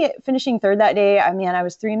me, finishing third that day, I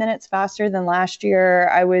was 3 minutes faster than last year.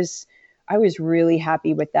 I was really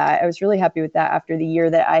happy with that. I was really happy with that after the year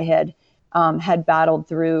that I had battled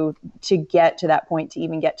through to get to that point, to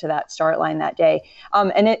even get to that start line that day.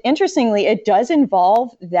 And interestingly, it does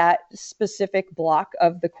involve that specific block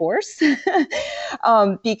of the course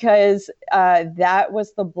because that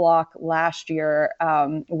was the block last year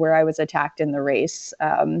where I was attacked in the race.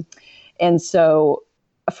 And so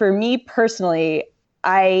for me personally,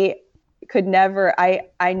 I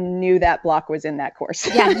knew that block was in that course.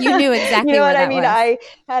 Yeah, you knew exactly you know what I mean? Was.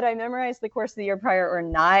 I memorized the course the year prior or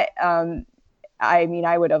not.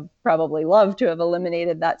 I would have probably loved to have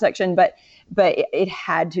eliminated that section, but it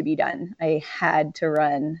had to be done. I had to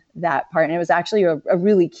run that part. And it was actually a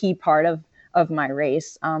really key part of my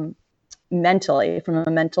race, mentally, from a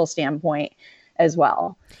mental standpoint as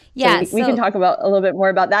well. Yeah. So we can talk about a little bit more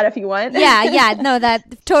about that if you want. Yeah. No,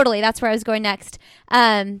 that's where I was going next.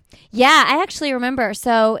 I actually remember.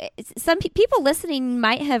 So some people listening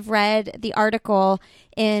might have read the article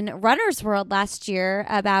in Runner's World last year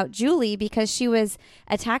about Julie because she was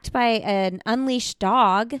attacked by an unleashed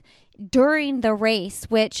dog during the race,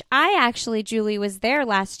 which Julie was there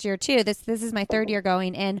last year too. This is my third year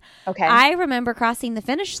going, and okay. I remember crossing the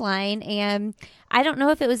finish line, and I don't know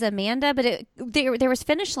if it was Amanda, but there was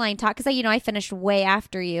finish line talk because I finished way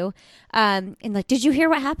after you, and like, did you hear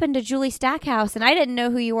what happened to Julie Stackhouse? And I didn't know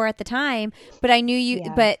who you were at the time, but I knew you.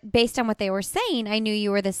 Yeah. But based on what they were saying, I knew you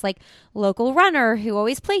were this like local runner who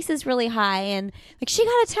always places really high, and like she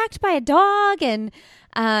got attacked by a dog, and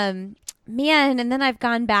man, and then I've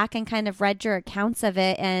gone back and kind of read your accounts of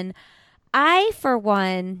it, and I, for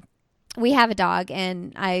one, we have a dog,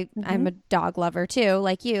 and I'm a dog lover too,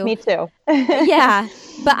 like you. Me too. Yeah,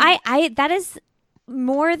 but I that is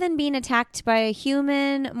more than being attacked by a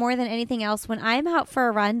human, more than anything else. When I'm out for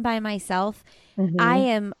a run by myself, I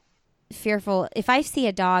am fearful. If I see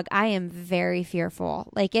a dog, I am very fearful.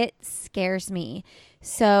 Like, it scares me.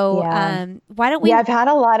 So why don't we? Yeah, I've had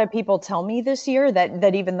a lot of people tell me this year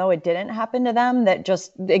that even though it didn't happen to them, that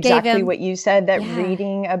just exactly what you said, that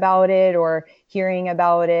reading about it or hearing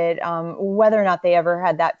about it, whether or not they ever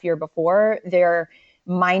had that fear before, they're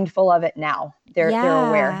mindful of it now. They're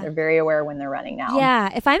aware. They're very aware when they're running now. Yeah.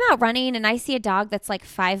 If I'm out running and I see a dog that's like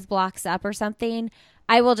 5 blocks up or something,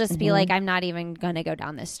 I will just be like, I'm not even going to go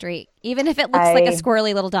down this street. Even if it looks like a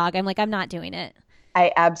squirrely little dog, I'm like, I'm not doing it.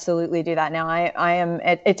 I absolutely do that now. I am.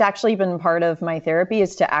 It's actually been part of my therapy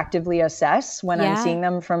is to actively assess when I'm seeing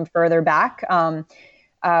them from further back.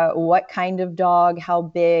 What kind of dog? How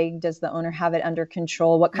big? Does the owner have it under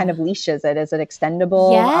control? What kind of leash is it? Is it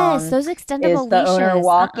extendable? Yes, those extendable leashes. Is the owner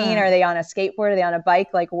walking? Uh-uh. Are they on a skateboard? Are they on a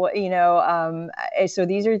bike? Like what? So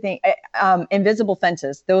these are things. Invisible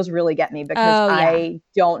fences. Those really get me because I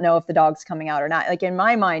don't know if the dog's coming out or not. Like in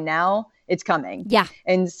my mind now, it's coming. Yeah.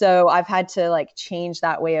 And so I've had to like change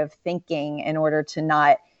that way of thinking in order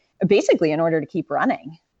to keep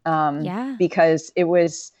running. Because it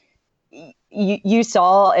was, you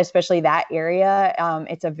saw, especially that area.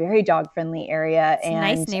 It's a very dog friendly area. It's a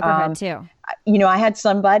nice neighborhood too. I had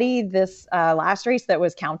somebody this last race that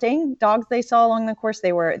was counting dogs they saw along the course.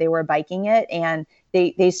 They were biking it and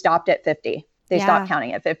they stopped at 50. They stopped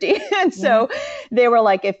counting at 50. And so they were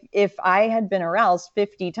like, if I had been aroused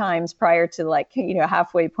 50 times prior to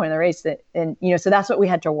halfway point of the race, so that's what we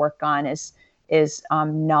had to work on is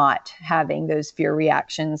not having those fear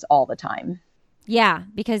reactions all the time. Yeah.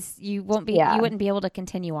 Because you wouldn't be able to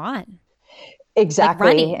continue on.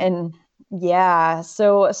 Exactly. Like and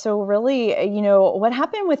so really, what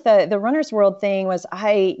happened with the Runner's World thing was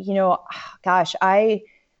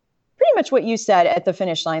pretty much what you said at the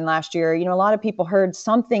finish line last year. A lot of people heard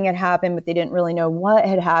something had happened, but they didn't really know what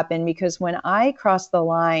had happened because when I crossed the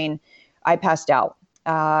line, I passed out.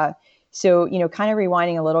 So, kind of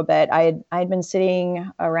rewinding a little bit, I had been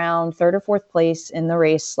sitting around 3rd or 4th place in the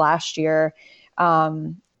race last year,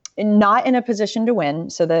 not in a position to win.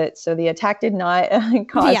 So the attack did not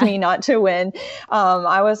cause me not to win.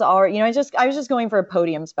 I was already, I was just going for a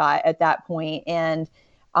podium spot at that point. And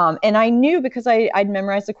I knew because I'd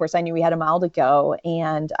memorized the course, I knew we had a mile to go.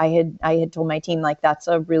 And I had told my team, like, that's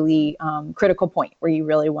a really critical point where you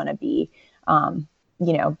really want to be,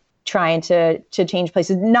 trying to change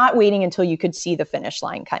places, not waiting until you could see the finish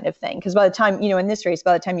line kind of thing. Because by the time, in this race,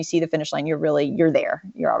 by the time you see the finish line, you're there,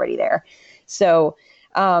 you're already there. So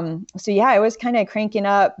yeah, I was kind of cranking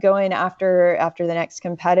up, going after the next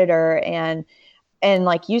competitor. And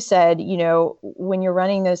like you said, when you're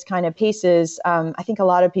running those kind of paces, I think a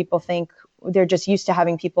lot of people think they're just used to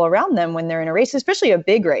having people around them when they're in a race, especially a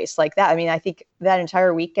big race like that. I mean, I think that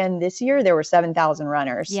entire weekend this year, there were 7,000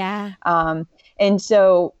 runners. Yeah. And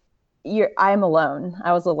so I'm alone.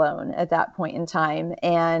 I was alone at that point in time.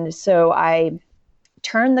 And so I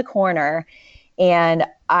turned the corner and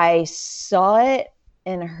I saw it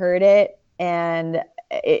and heard it, and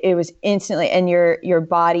it was instantly, and your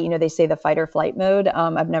body, they say the fight or flight mode.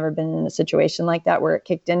 I've never been in a situation like that where it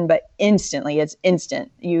kicked in, but instantly, it's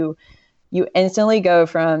instant. You instantly go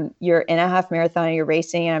from you're in a half marathon, you're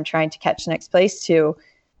racing, and I'm trying to catch next place, to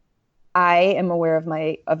I am aware of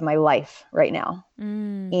my life right now.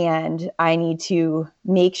 And I need to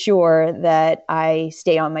make sure that I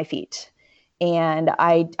stay on my feet. And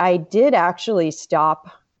I did actually stop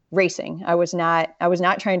racing. I was not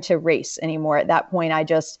trying to race anymore. At that point, I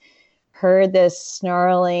just heard this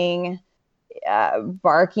snarling,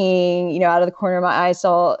 barking, out of the corner of my eye,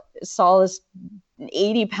 saw this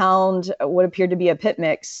 80-pound, what appeared to be a pit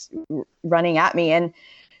mix running at me. And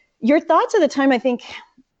your thoughts at the time, I think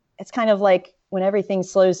it's kind of like when everything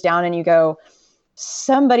slows down and you go,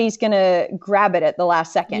 somebody's going to grab it at the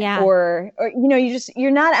last second. Yeah. Or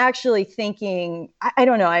you're not actually thinking, I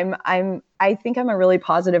don't know. I think I'm a really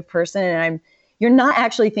positive person, and you're not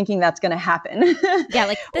actually thinking that's going to happen. Yeah.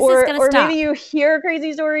 Like this is going to stop. Or maybe you hear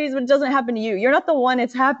crazy stories, but it doesn't happen to you. You're not the one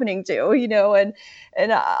it's happening to,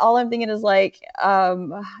 and all I'm thinking is like,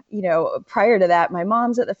 prior to that, my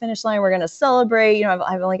mom's at the finish line. We're going to celebrate,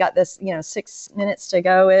 I've only got this, 6 minutes to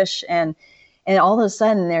go ish. And all of a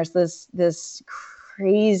sudden there's this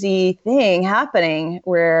crazy thing happening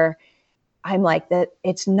where I'm like, that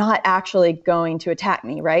it's not actually going to attack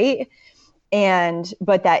me. Right.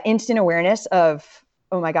 But that instant awareness of,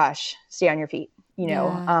 oh my gosh, stay on your feet,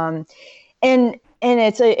 Yeah. And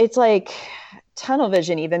it's like tunnel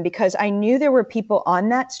vision, even, because I knew there were people on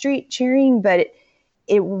that street cheering, but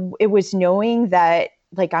it was knowing that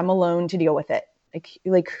like I'm alone to deal with it.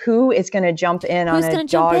 Like who is going to jump in on a dog? Who's going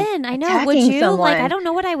to jump in? I know. Would you? Someone? Like, I don't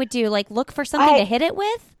know what I would do. Like, look for something to hit it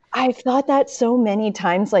with. I've thought that so many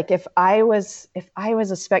times. Like if I was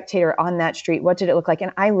a spectator on that street, what did it look like?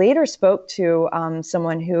 And I later spoke to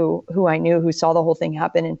someone who I knew, who saw the whole thing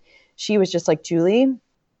happen. And she was just like, Julie,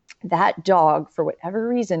 that dog, for whatever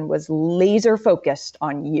reason, was laser focused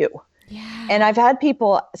on you. Yeah. And I've had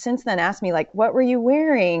people since then ask me, like, what were you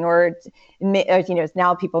wearing? Or,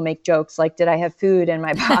 now people make jokes like, did I have food in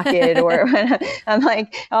my pocket? Or I'm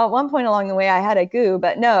like, oh, at one point along the way, I had a goo,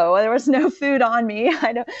 but no, there was no food on me.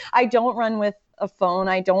 I don't run with a phone.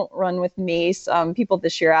 I don't run with mace. People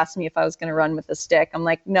this year asked me if I was going to run with a stick. I'm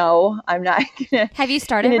like, no, I'm not. Have you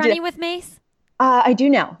started running with mace? I do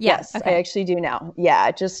now. Yeah, yes, okay. I actually do now. Yeah,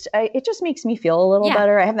 it just makes me feel a little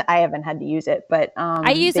better. I haven't had to use it, but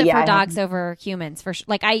I use it for dogs over humans for sure.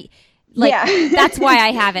 That's why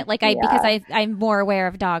I have it. Because I'm more aware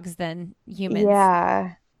of dogs than humans.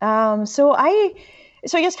 Yeah. So I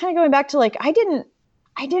guess kind of going back to like, I didn't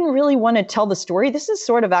really want to tell the story. This is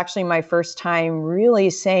sort of actually my first time really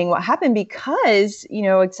saying what happened, because,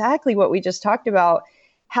 exactly what we just talked about,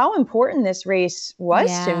 how important this race was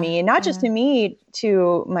to me, and not just to me,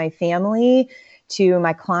 to my family, to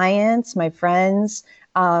my clients, my friends,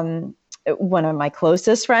 one of my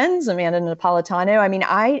closest friends, Amanda Napolitano. I mean,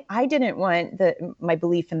 I didn't want my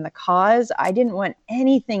belief in the cause. I didn't want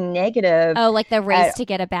anything negative. Oh, like the race to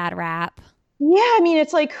get a bad rap. Yeah, I mean,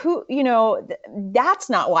 it's like, that's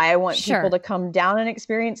not why I want people to come down and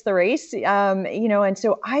experience the race. And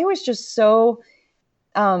so I was just so,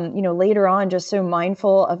 later on, just so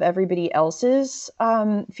mindful of everybody else's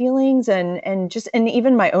feelings and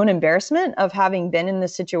even my own embarrassment of having been in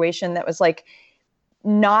this situation that was like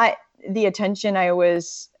not the attention I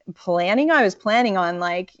was planning. I was planning on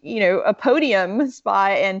like, a podium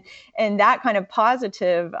spot and that kind of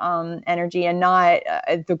positive energy, and not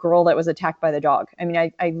the girl that was attacked by the dog. I mean,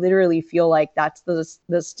 I literally feel like that's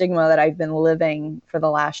the stigma that I've been living for the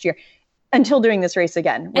last year until doing this race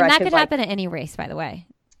again. And that could happen at any race, by the way.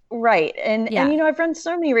 Right. And I've run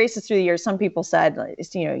so many races through the years. Some people said,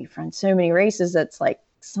 you've run so many races, that's like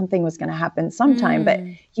something was going to happen sometime, but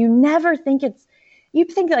you never think you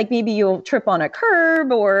think like maybe you'll trip on a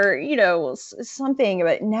curb or, something,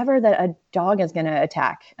 but never that a dog is going to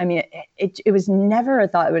attack. I mean, it was never a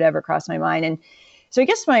thought that would ever cross my mind. And so I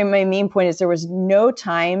guess my main point is there was no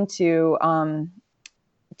time to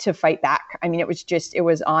to fight back. I mean, it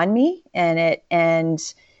was on me, and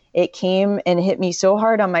it came and hit me so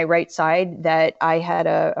hard on my right side that I had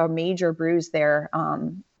a major bruise there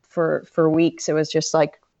for weeks. It was just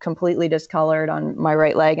like completely discolored on my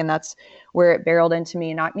right leg, and that's where it barreled into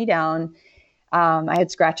me and knocked me down. I had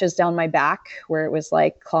scratches down my back where it was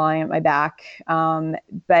like clawing at my back.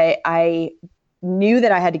 But I knew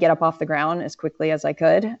that I had to get up off the ground as quickly as I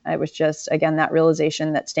could. It was just, again, that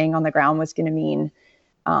realization that staying on the ground was going to mean,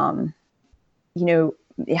 but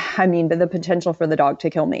the potential for the dog to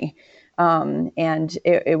kill me. And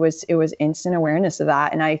it was instant awareness of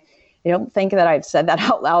that. And I don't think that I've said that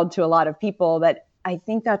out loud to a lot of people, but I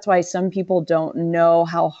think that's why some people don't know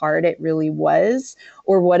how hard it really was,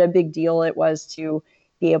 or what a big deal it was to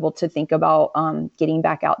be able to think about getting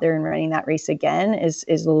back out there and running that race again is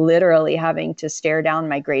literally having to stare down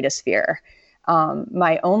my greatest fear,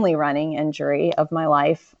 my only running injury of my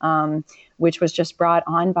life, which was just brought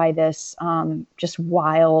on by this just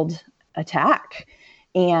wild attack.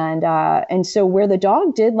 And so where the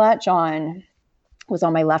dog did latch on was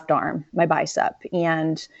on my left arm, my bicep.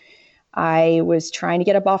 And I was trying to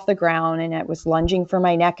get up off the ground, and it was lunging for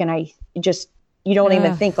my neck. And you don't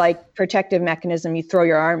even think, like, protective mechanism, you throw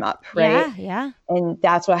your arm up, right? Yeah. And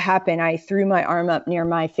that's what happened. I threw my arm up near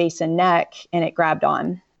my face and neck, and it grabbed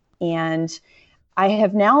on. And I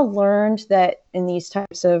have now learned that in these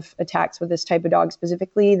types of attacks with this type of dog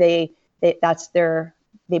specifically, they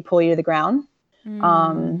pull you to the ground.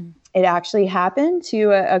 It actually happened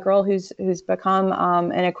to a girl who's become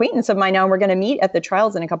an acquaintance of mine now. We're going to meet at the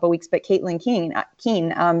trials in a couple of weeks, but Caitlin Keen,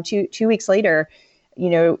 2 weeks later,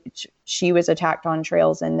 she was attacked on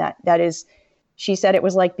trails, and she said it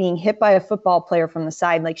was like being hit by a football player from the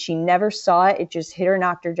side. Like, she never saw it. It just hit her,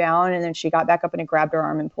 knocked her down. And then she got back up and it grabbed her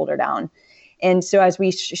arm and pulled her down. And so as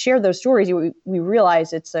we shared those stories, we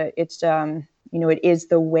realized it is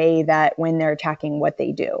the way that when they're attacking, what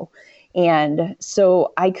they do. And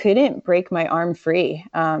so I couldn't break my arm free.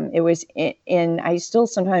 I still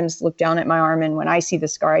sometimes look down at my arm, and when I see the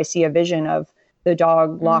scar, I see a vision of the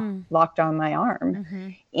dog locked on my arm. Mm-hmm.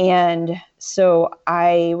 And so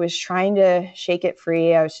I was trying to shake it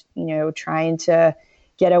free. I was, trying to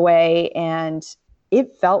get away, and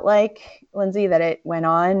it felt like, Lindsay, that it went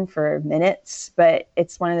on for minutes, but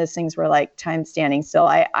it's one of those things where, like, time standing still.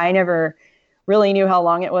 I never really knew how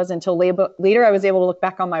long it was until later I was able to look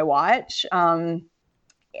back on my watch. And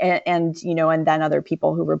then other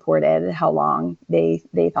people who reported how long they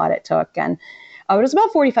thought it took. And it was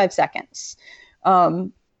about 45 seconds.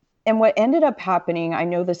 And what ended up happening, I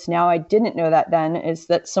know this now, I didn't know that then, is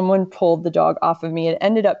that someone pulled the dog off of me. It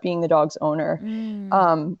ended up being the dog's owner.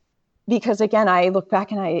 Because again, I look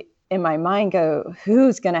back and I, in my mind, go,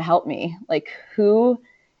 who's going to help me? Like, who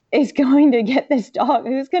is going to get this dog?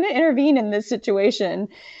 Who's going to intervene in this situation?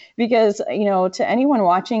 Because, to anyone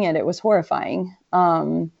watching it, it was horrifying.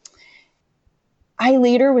 I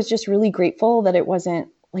later was just really grateful that it wasn't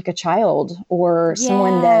like a child or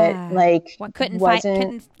someone that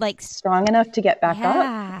wasn't strong enough to get back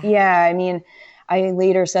up. Yeah. I mean, I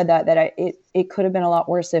later said that it could have been a lot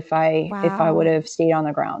worse if I would have stayed on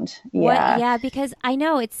the ground. Yeah. Yeah. Because I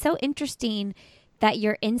know it's so interesting that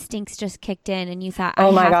your instincts just kicked in and you thought, I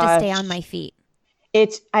have to stay on my feet.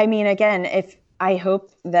 I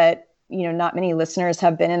hope that, not many listeners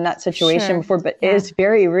have been in that situation before, but it's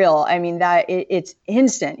very real. I mean, that it's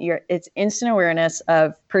instant. It's instant awareness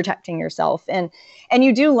of protecting yourself. And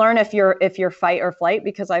you do learn if you're fight or flight,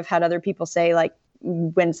 because I've had other people say, like,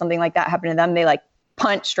 when something like that happened to them, they like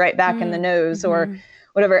punched right back in the nose or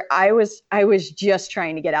whatever. I was just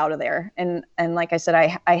trying to get out of there. And like I said,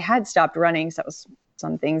 I had stopped running. So that was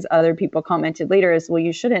some things other people commented later is, well,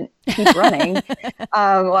 you shouldn't keep running.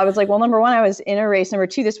 Well, I was like, well, number one, I was in a race. Number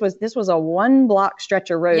two, this was a 1-block stretch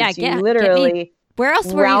of road. So you literally, where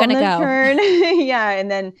else were you going to go? Turn. Yeah.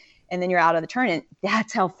 And then you're out of the turn. And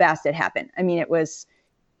that's how fast it happened. I mean, it was,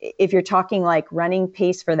 if you're talking like running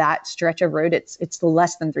pace for that stretch of road, it's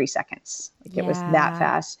less than 3 seconds. Like, it was that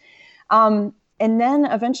fast. And then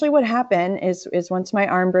eventually what happened is once my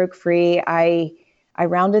arm broke free, I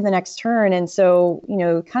rounded the next turn. And so,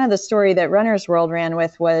 kind of the story that Runner's World ran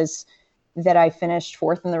with was that I finished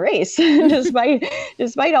 4th in the race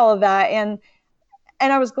despite all of that. And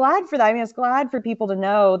I was glad for that. I mean, I was glad for people to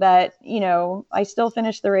know that, I still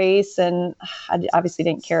finished the race, and I obviously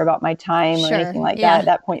didn't care about my time or anything like that at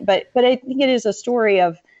that point. But I think it is a story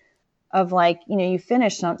of like, you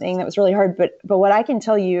finished something that was really hard. But what I can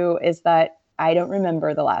tell you is that I don't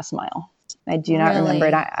remember the last mile. I do not remember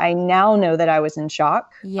it. I now know that I was in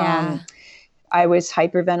shock. Yeah. I was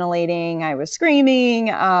hyperventilating. I was screaming.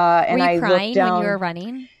 And were you I crying looked down when you were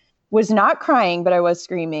running? was not crying, but I was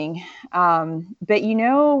screaming. But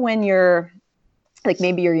when you're like,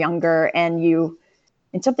 maybe you're younger and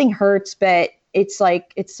something hurts, but it's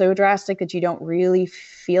like, it's so drastic that you don't really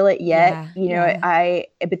feel it yet.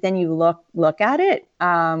 But then you look at it.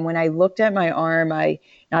 When I looked at my arm,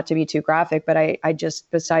 not to be too graphic, but I just,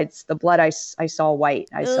 besides the blood, I saw white.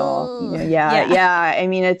 I saw, yeah. I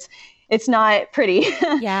mean, it's not pretty.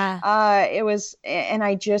 Yeah. It was, and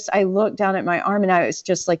I looked down at my arm and I was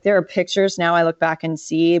just like, there are pictures now I look back and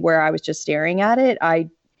see where I was just staring at it.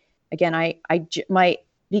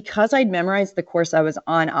 Because I'd memorized the course, I was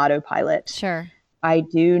on autopilot. Sure. I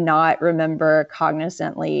do not remember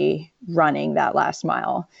cognizantly running that last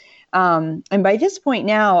mile. And by this point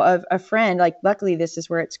now, a friend, like, luckily this is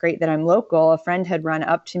where it's great that I'm local. A friend had run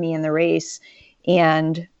up to me in the race,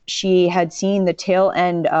 and she had seen the tail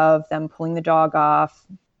end of them pulling the dog off,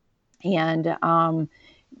 and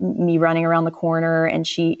me running around the corner. And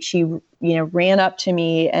she ran up to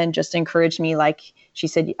me and just encouraged me. Like, she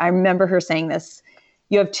said, I remember her saying this,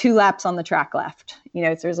 you have 2 laps on the track left.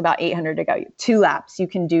 So there's about 800 to go. 2 laps, you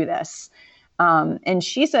can do this. And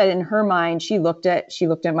she said in her mind, she looked at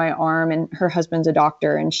my arm, and her husband's a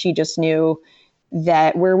doctor, and she just knew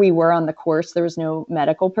that where we were on the course, there was no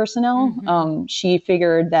medical personnel. Mm-hmm. She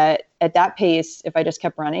figured that at that pace, if I just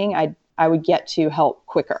kept running, I would get to help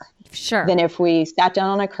quicker. Sure. Than if we sat down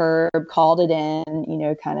on a curb, called it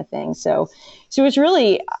in, kind of thing. So it was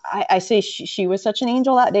really, I say she was such an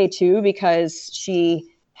angel that day too, because she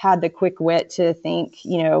had the quick wit to think,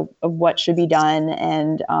 of what should be done,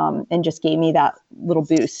 and just gave me that little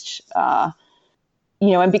boost.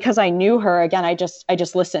 And because I knew her, again, I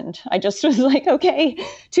just listened. I just was like, okay,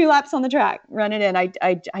 2 laps on the track, run it in.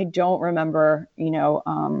 I don't remember,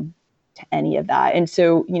 any of that. And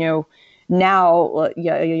so, now,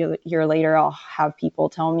 a year later, I'll have people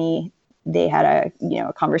tell me they had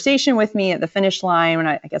a conversation with me at the finish line when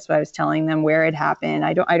I guess what I was telling them where it happened.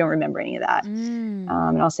 I don't remember any of that. And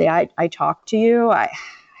I'll say, I talked to you. I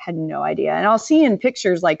had no idea. And I'll see in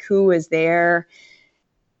pictures like who was there.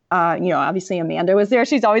 Obviously Amanda was there.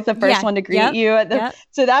 She's always the first one to greet you at the,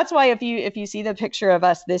 so that's why if you see the picture of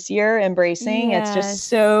us this year embracing, it's just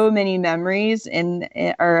so many memories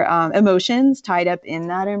or emotions tied up in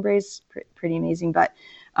that embrace. Pretty amazing. But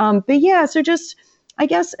yeah, so just, I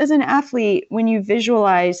guess as an athlete, when you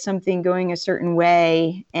visualize something going a certain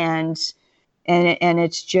way and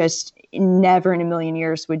it's just never in a million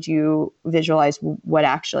years would you visualize what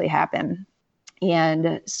actually happened.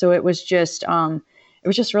 And so it was just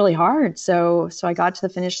really hard. So I got to the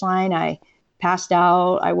finish line. I passed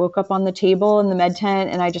out. I woke up on the table in the med tent,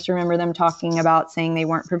 and I just remember them talking about saying they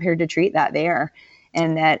weren't prepared to treat that there.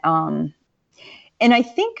 And that, and I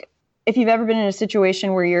think if you've ever been in a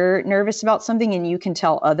situation where you're nervous about something and you can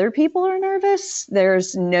tell other people are nervous,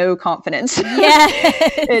 there's no confidence. Yes.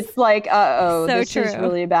 It's like, So this true. is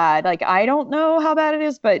really bad. Like, I don't know how bad it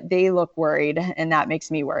is, but they look worried, and that makes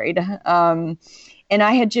me worried. And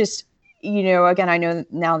I had just, again, I know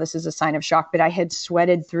now this is a sign of shock, but I had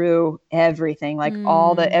sweated through everything, like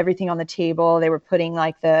everything on the table. They were putting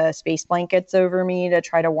like the space blankets over me to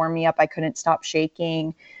try to warm me up. I couldn't stop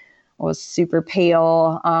shaking. I was super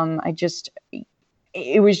pale.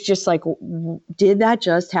 It was just like, did that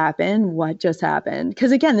just happen? What just happened?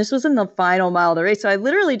 Because again, this was in the final mile of the race. So I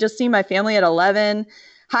literally just see my family at 11,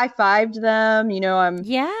 high-fived them. I'm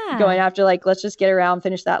going after, like, let's just get around,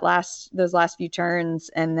 finish those last few turns.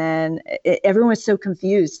 And then everyone was so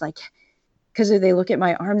confused, like, because they look at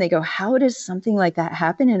my arm, they go, how does something like that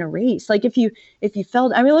happen in a race? Like if you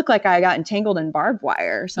fell, it looked like I got entangled in barbed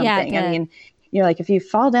wire or something. I mean, like if you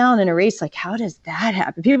fall down in a race, like how does that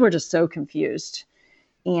happen? People were just so confused.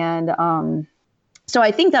 And so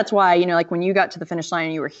I think that's why, like when you got to the finish line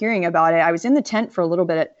and you were hearing about it, I was in the tent for a little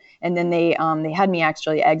bit. And then they had me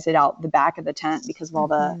actually exit out the back of the tent because of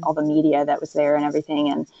all the media that was there and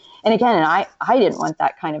everything. And again, I didn't want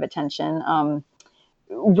that kind of attention.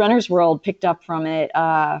 Runner's World picked up from it,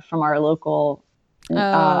 from our local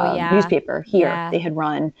newspaper here. Yeah. They had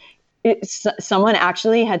run. Someone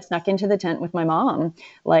actually had snuck into the tent with my mom,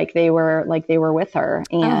 like they were with her,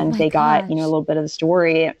 and they got a little bit of the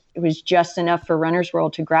story. It was just enough for Runner's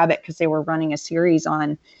World to grab it because they were running a series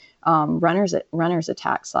on runners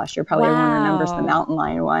attacks last year. Probably everyone remembers the mountain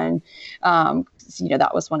lion one.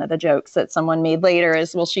 That was one of the jokes that someone made later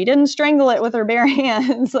is, well, she didn't strangle it with her bare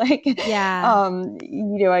hands. Like, again,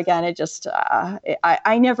 it just,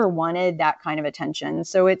 I never wanted that kind of attention.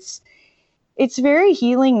 So it's very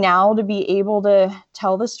healing now to be able to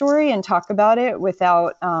tell the story and talk about it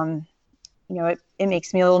without, it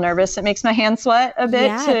makes me a little nervous. It makes my hands sweat a bit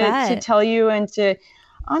to tell you and to,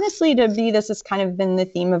 honestly, this has kind of been the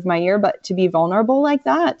theme of my year, but to be vulnerable like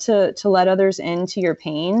that, to let others into your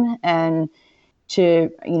pain, and to,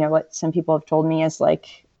 what some people have told me is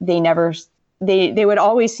like, they would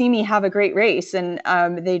always see me have a great race, and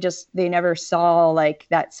they never saw like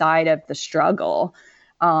that side of the struggle.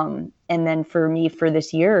 And then for me, for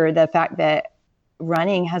this year, the fact that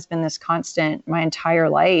running has been this constant my entire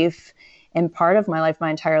life, and part of my life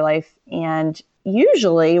my entire life, and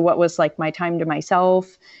usually what was like my time to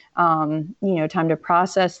myself, time to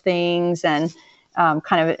process things, and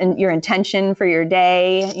kind of your intention for your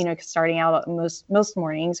day, starting out most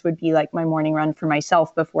mornings would be like my morning run for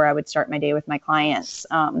myself before I would start my day with my clients.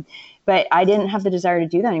 But I didn't have the desire to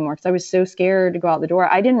do that anymore because I was so scared to go out the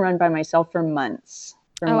door. I didn't run by myself for months.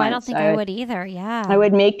 I don't think I would either. Yeah. I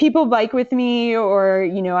would make people bike with me, or,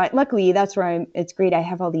 luckily that's where it's great. I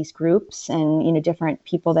have all these groups and, different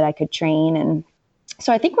people that I could train. And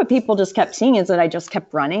so I think what people just kept seeing is that I just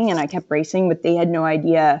kept running and I kept racing, but they had no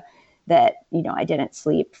idea that, I didn't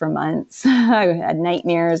sleep for months. I had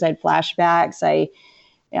nightmares, I had flashbacks. I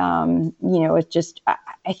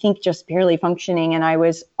think just barely functioning. And I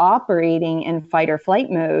was operating in fight or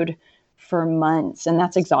flight mode for months. And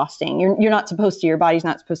that's exhausting. You're not supposed to, your body's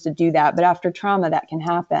not supposed to do that. But after trauma, that can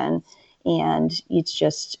happen. And it's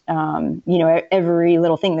just, every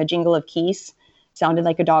little thing, the jingle of keys sounded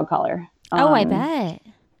like a dog collar. I bet.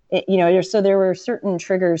 So there were certain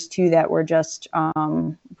triggers too that were just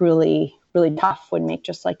really, really tough, would make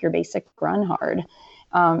just like your basic run hard.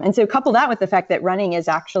 And so couple that with the fact that running is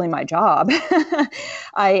actually my job.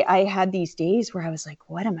 I had these days where I was like,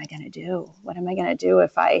 what am I going to do? What am I going to do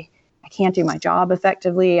if I can't do my job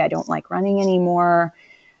effectively? I don't like running anymore.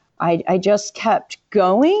 I just kept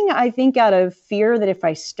going, I think out of fear that if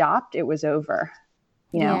I stopped, it was over,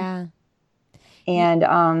 Yeah.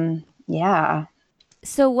 And yeah.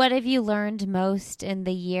 So what have you learned most in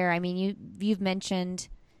the year? I mean, you've mentioned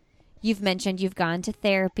you've gone to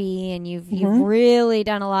therapy and you've really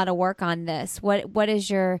done a lot of work on this. What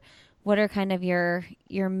are kind of your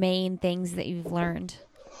main things that you've learned?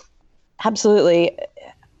 Absolutely.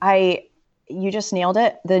 You just nailed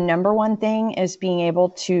it. The number one thing is being able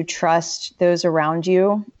to trust those around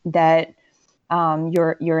you, that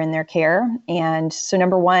you're in their care. And so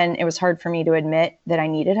number one, it was hard for me to admit that I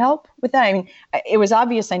needed help with that. I mean, it was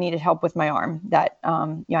obvious I needed help with my arm, that,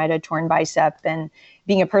 I had a torn bicep, and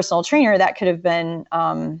being a personal trainer, that could have been,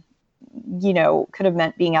 could have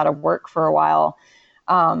meant being out of work for a while.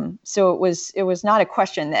 So it was not a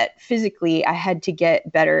question that physically I had to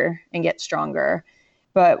get better and get stronger.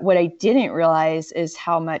 But what I didn't realize is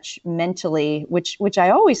how much mentally, which I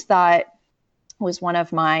always thought was one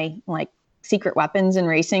of my like secret weapons in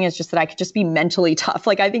racing, is just that I could just be mentally tough.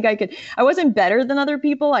 Like, I think I wasn't better than other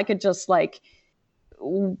people. I could just like,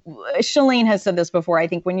 Shalane has said this before. I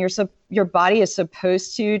think when your body is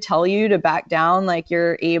supposed to tell you to back down, like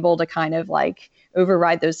you're able to kind of like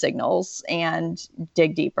override those signals and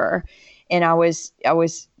dig deeper. And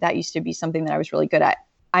that used to be something that I was really good at.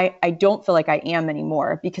 I don't feel like I am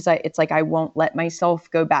anymore, because it's like I won't let myself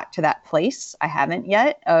go back to that place. I haven't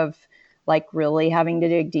yet, of like really having to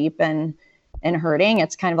dig deep and hurting.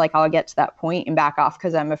 It's kind of like I'll get to that point and back off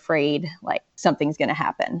because I'm afraid like something's going to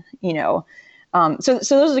happen, So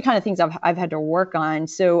those are the kind of things I've had to work on.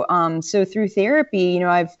 So through therapy,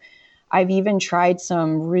 I've even tried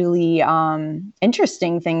some really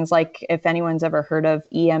interesting things. Like, if anyone's ever heard of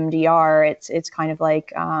EMDR, it's kind of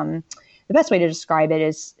like the best way to describe it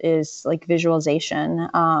is like visualization,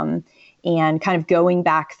 and kind of going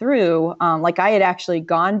back through, like I had actually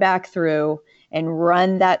gone back through and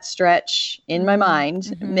run that stretch in my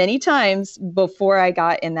mind many times before I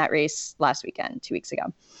got in that race last weekend, 2 weeks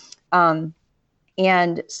ago.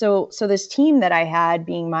 And so this team that I had,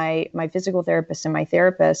 being my physical therapist and my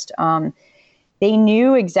therapist, they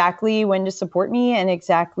knew exactly when to support me and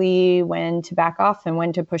exactly when to back off and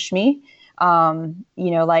when to push me.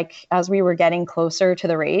 Like as we were getting closer to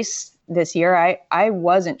the race this year, I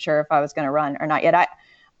wasn't sure if I was going to run or not yet.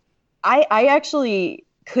 I actually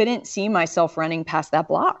couldn't see myself running past that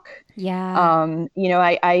block. Yeah.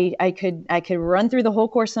 I could run through the whole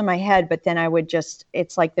course in my head, but then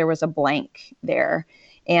it's like there was a blank there.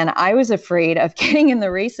 And I was afraid of getting in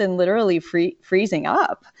the race and literally freezing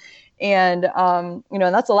up. And, and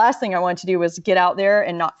that's the last thing I wanted to do, was get out there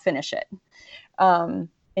and not finish it.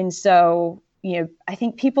 And so, I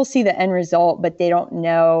think people see the end result, but they don't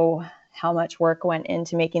know how much work went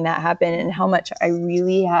into making that happen and how much I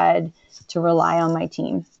really had to rely on my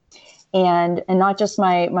team. and not just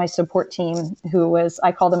my support team, who was,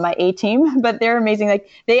 I call them my A team, but they're amazing. Like,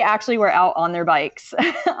 they actually were out on their bikes,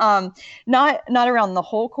 not around the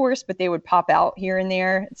whole course, but they would pop out here and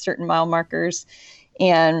there at certain mile markers,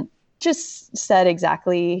 and just said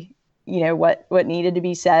exactly, what needed to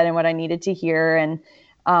be said and what I needed to hear. And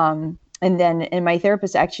my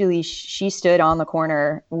therapist, actually, she stood on the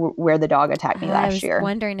corner where the dog attacked me last year. I was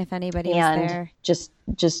wondering if anybody was there. Just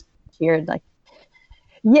cheered, like.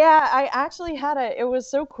 Yeah, I actually it was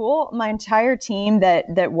so cool. My entire team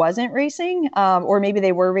that wasn't racing, or maybe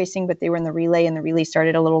they were racing, but they were in the relay, and the relay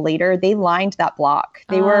started a little later. They lined that block.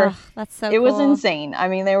 That's so cool. It was insane. I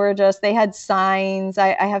mean, they had signs.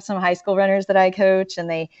 I have some high school runners that I coach, and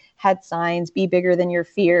they had signs, "Be bigger than your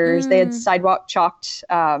fears." They had sidewalk chalked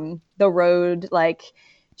the road, like,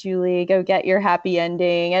 "Julie, go get your happy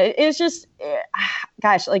ending." It's just,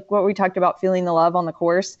 gosh, like what we talked about, feeling the love on the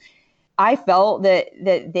course. I felt that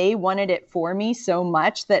they wanted it for me so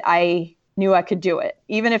much that I knew I could do it.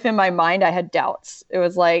 Even if in my mind I had doubts, it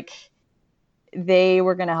was like they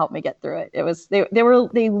were going to help me get through it. It was,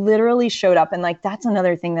 they literally showed up. And like, that's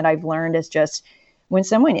another thing that I've learned is just when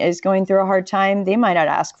someone is going through a hard time, they might not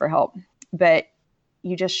ask for help, but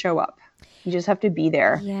you just show up. You just have to be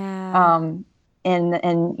there. Yeah.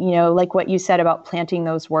 And like what you said about planting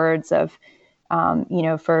those words of,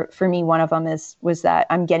 for me, one of them was that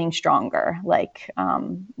I'm getting stronger. Like,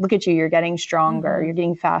 look at you, you're getting stronger, you're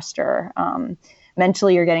getting faster.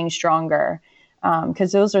 Mentally, you're getting stronger.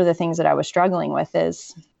 Cause those are the things that I was struggling with.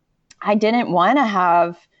 Is I didn't want to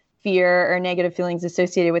have fear or negative feelings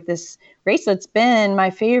associated with this race that's been my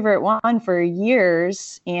favorite one for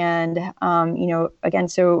years. And, again,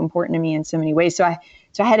 so important to me in so many ways. So I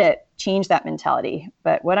had to change that mentality.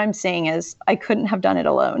 But what I'm saying is I couldn't have done it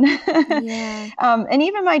alone. Yeah. And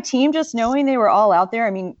even my team, just knowing they were all out there.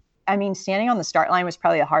 I mean, standing on the start line was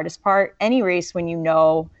probably the hardest part. Any race, when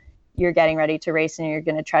you're getting ready to race and you're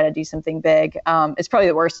going to try to do something big, it's probably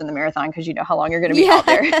the worst in the marathon because you know how long you're going to be out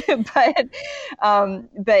there.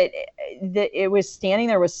 but it was, standing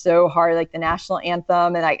there was so hard, like the national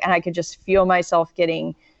anthem, and I could just feel myself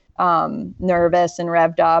getting nervous and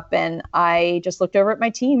revved up. And I just looked over at my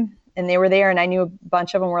team, and they were there, and I knew a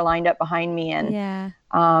bunch of them were lined up behind me. And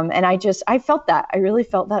and I felt that. I really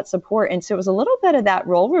felt that support. And so it was a little bit of that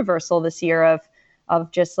role reversal this year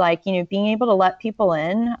of just like, being able to let people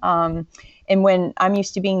in. And when I'm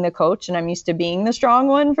used to being the coach and I'm used to being the strong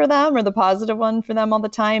one for them or the positive one for them all the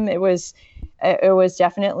time, it was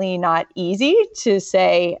definitely not easy to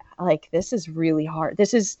say, like, this is really hard.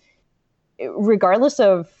 This is, regardless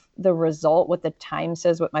of the result, what the time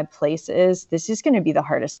says, what my place is, this is going to be the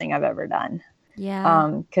hardest thing I've ever done.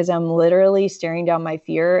 Yeah. Because I'm literally staring down my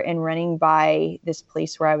fear and running by this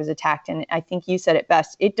place where I was attacked. And I think you said it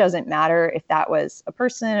best. It doesn't matter if that was a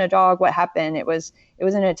person, a dog, what happened. It was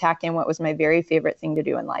an attack in what was my very favorite thing to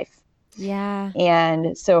do in life. Yeah.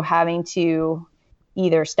 And so having to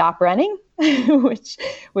either stop running, which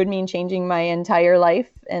would mean changing my entire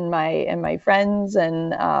life and my friends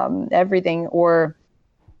and everything, or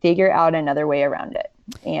figure out another way around it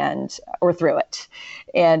or through it.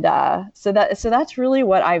 And so that's really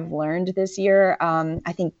what I've learned this year.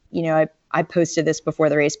 I think, I posted this before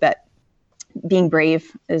the race, but being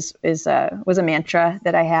brave was a mantra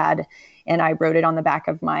that I had, and I wrote it on the back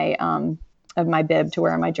of my bib to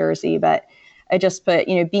wear on my jersey. But I just put,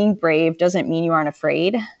 being brave doesn't mean you aren't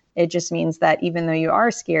afraid. It just means that even though you are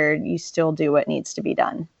scared, you still do what needs to be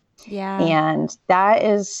done. Yeah. And that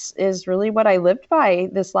is really what I lived by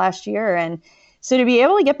this last year. And so to be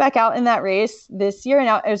able to get back out in that race this year,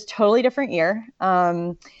 now it was a totally different year.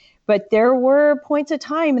 But there were points of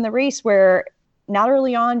time in the race where, not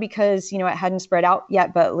early on because, it hadn't spread out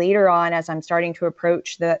yet, but later on, as I'm starting to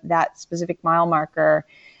approach that specific mile marker,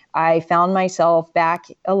 I found myself back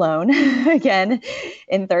alone again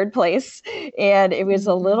in third place. And it was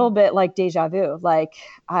a little bit like deja vu. Like,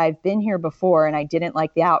 I've been here before and I didn't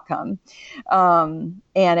like the outcome. But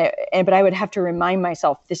I would have to remind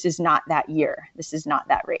myself, this is not that year. This is not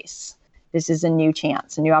that race. This is a new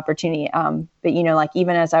chance, a new opportunity. But, like,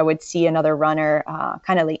 even as I would see another runner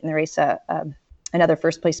kind of late in the race, another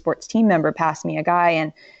first place sports team member passed me, a guy,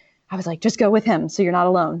 and I was like, just go with him so you're not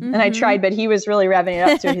alone. Mm-hmm. And I tried, but he was really revving it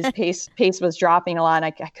up. So his pace was dropping a lot, and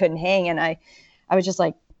I couldn't hang. And I was just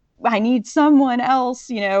like, I need someone else,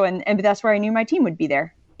 and that's where I knew my team would be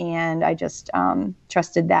there. And I just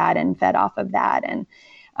trusted that and fed off of that. And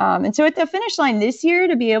so at the finish line this year,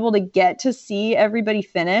 to be able to get to see everybody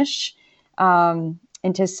finish and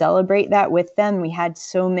to celebrate that with them, we had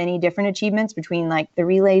so many different achievements between like the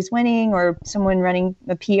relays winning or someone running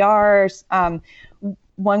a PR,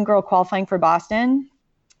 one girl qualifying for Boston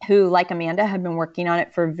who, like Amanda, had been working on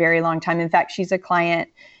it for a very long time. In fact, she's a client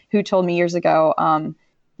who told me years ago,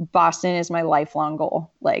 Boston is my lifelong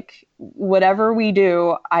goal. Like, whatever we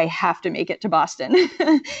do, I have to make it to Boston.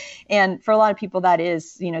 And for a lot of people, that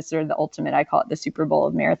is, sort of the ultimate. I call it the Super Bowl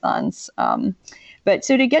of marathons. But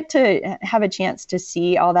so to get to have a chance to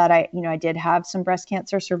see all that, I did have some breast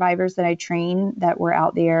cancer survivors that I trained that were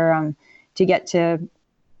out there, to get to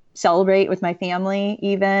celebrate with my family.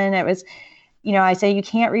 Even it was, I say you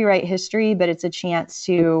can't rewrite history, but it's a chance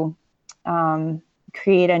to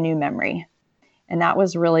create a new memory. And that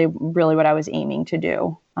was really, really what I was aiming to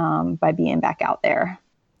do by being back out there.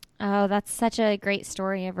 Oh, that's such a great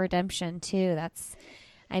story of redemption too. It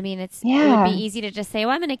would be easy to just say,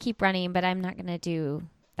 well, I'm going to keep running, but I'm not going to do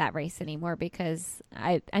that race anymore, because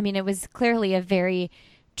it was clearly a very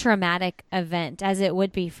traumatic event, as it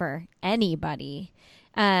would be for anybody.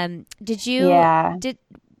 Did you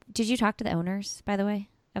talk to the owners, by the way,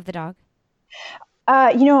 of the dog?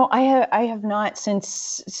 I have not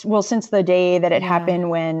since the day that it happened,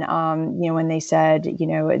 when, when they said,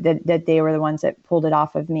 that they were the ones that pulled it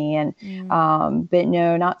off of me. And, but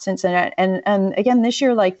no, not since then. And again, this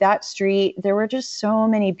year, like that street, there were just so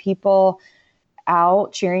many people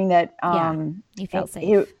out cheering that, you felt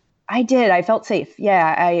safe. I did. I felt safe.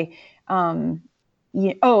 Yeah. And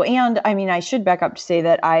I should back up to say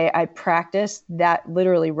that I practiced that,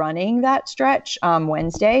 literally running that stretch,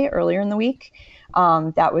 Wednesday earlier in the week.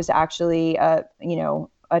 That was actually, a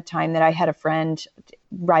time that I had a friend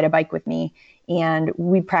ride a bike with me, and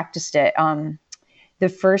we practiced it. The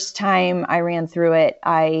first time I ran through it,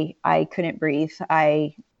 I couldn't breathe.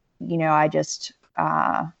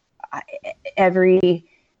 Every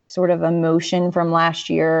sort of emotion from last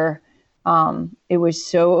year, it was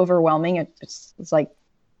so overwhelming. It's like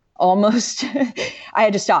almost, I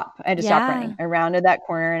had to stop. I had to stop running. I rounded that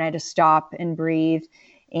corner and I had to stop and breathe.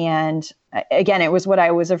 And again, it was what I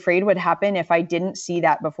was afraid would happen if I didn't see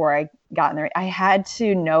that before I got in there. I had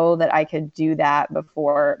to know that I could do that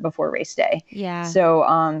before race day. Yeah. So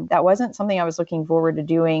that wasn't something I was looking forward to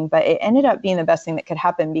doing, but it ended up being the best thing that could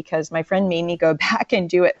happen, because my friend made me go back and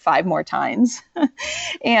do it 5 more times.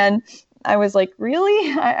 And I was like,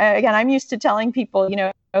 really? Again, I'm used to telling people,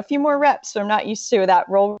 a few more reps. So I'm not used to that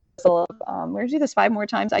roll. We're going to do this 5 more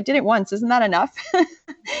times. I did it once. Isn't that enough?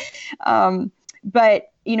 But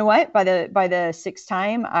you know what? By the 6th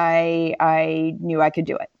time, I knew I could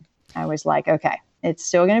do it. I was like, okay, it's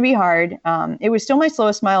still going to be hard. It was still my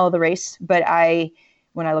slowest mile of the race, but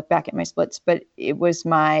when I look back at my splits, but it was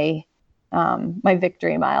my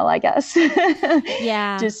victory mile, I guess.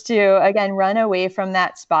 Yeah. Just to, again, run away from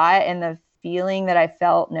that spot, and the feeling that I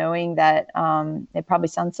felt, knowing that, it probably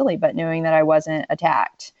sounds silly, but knowing that I wasn't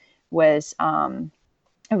attacked was a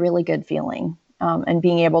really good feeling. And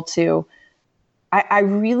being able to,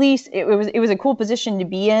 it was a cool position to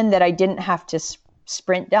be in, that I didn't have to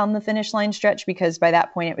sprint down the finish line stretch, because by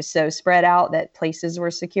that point it was so spread out that places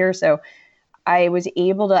were secure. So I was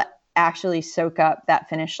able to actually soak up that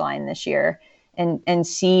finish line this year and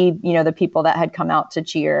see, the people that had come out to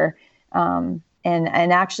cheer, and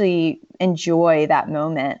actually enjoy that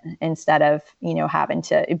moment, instead of, having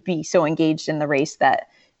to be so engaged in the race that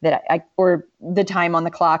or the time on the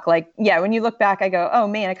clock. Like, when you look back, I go, oh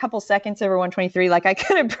man, a couple seconds over 1:23, like I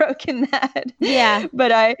could have broken that. Yeah.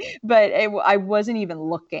 But I wasn't even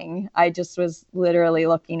looking. I just was literally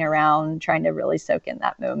looking around, trying to really soak in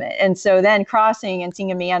that moment. And so then crossing and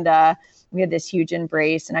seeing Amanda, we had this huge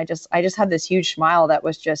embrace, and I just had this huge smile that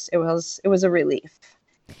was just, it was a relief.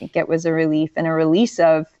 I think it was a relief and a release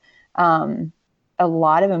of, a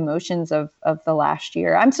lot of emotions of the last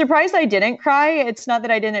year. I'm surprised I didn't cry. It's not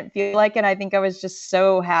that I didn't feel like it. I think I was just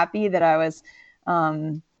so happy that I was,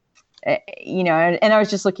 and I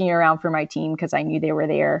was just looking around for my team, because I knew they were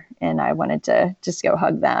there, and I wanted to just go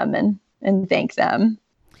hug them and thank them,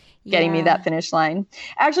 getting me that finish line.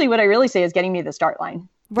 Actually, what I really say is getting me to the start line.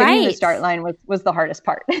 Getting to the start line was the hardest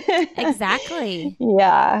part. Exactly.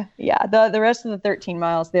 Yeah. The rest of the 13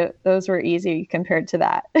 miles, those were easy compared to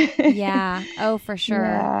that. Yeah. Oh, for sure.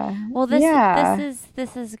 Yeah. Well,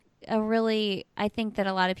 this is a really, I think that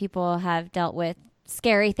a lot of people have dealt with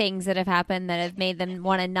scary things that have happened that have made them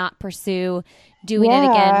want to not pursue doing it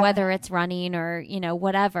again, whether it's running or,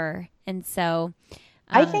 whatever. And so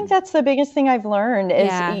I think that's the biggest thing I've learned is,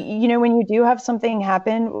 when you do have something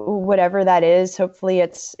happen, whatever that is, hopefully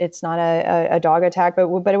it's not a dog attack, but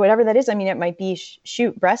whatever that is, it might be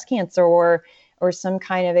breast cancer or some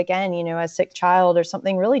kind of, again, a sick child or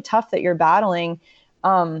something really tough that you're battling.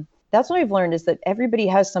 That's what I've learned, is that everybody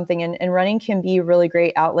has something, and running can be a really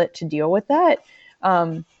great outlet to deal with that.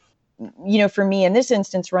 for me in this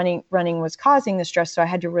instance, running was causing the stress. So I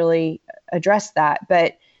had to really address that.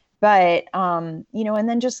 But and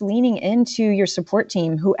then just leaning into your support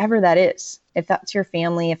team, whoever that is, if that's your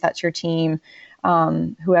family, if that's your team,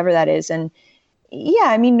 whoever that is. And yeah,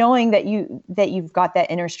 I mean, knowing that you've got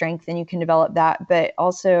that inner strength and you can develop that, but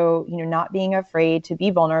also, not being afraid to be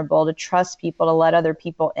vulnerable, to trust people, to let other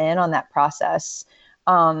people in on that process.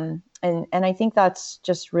 And I think that's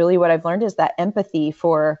just really what I've learned, is that empathy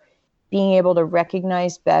for being able to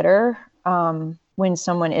recognize better when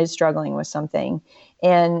someone is struggling with something,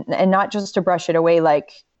 and not just to brush it away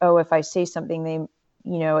like, oh, if I say something, they,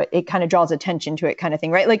 it kind of draws attention to it, kind of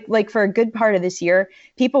thing, right? Like for a good part of this year,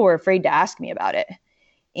 people were afraid to ask me about it.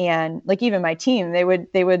 And like even my team, they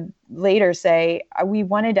would later say, we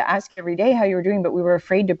wanted to ask every day how you were doing, but we were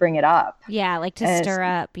afraid to bring it up. Yeah, like to stir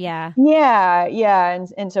up. Yeah. Yeah.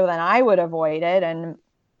 And so then I would avoid it. And,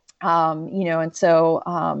 so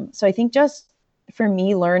I think just for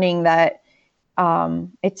me, learning that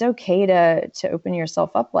it's okay to open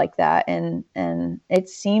yourself up like that. And it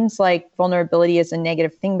seems like vulnerability is a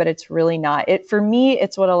negative thing, but it's really not. For me,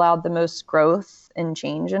 it's what allowed the most growth and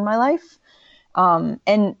change in my life.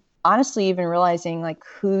 And honestly, even realizing like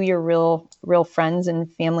who your real friends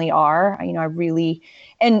and family are, I really,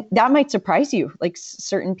 and that might surprise you, like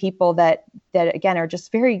certain people that again are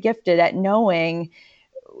just very gifted at knowing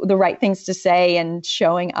the right things to say and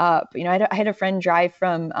showing up. I had a friend drive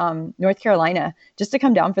from North Carolina just to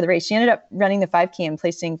come down for the race. She ended up running the 5K and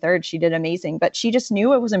placing third. She did amazing, but she just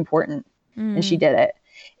knew it was important and she did it.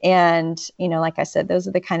 And, like I said, those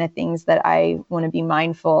are the kind of things that I want to be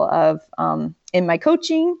mindful of in my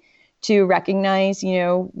coaching, to recognize,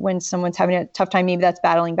 when someone's having a tough time, maybe that's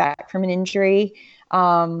battling back from an injury.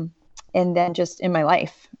 And then just in my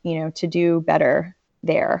life, to do better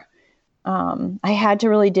there. I had to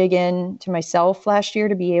really dig in to myself last year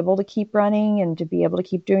to be able to keep running and to be able to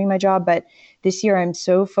keep doing my job. But this year I'm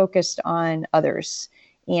so focused on others,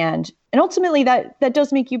 and ultimately that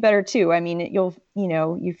does make you better too. I mean,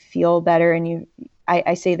 you feel better, and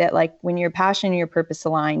I say that like when your passion and your purpose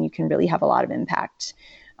align, you can really have a lot of impact.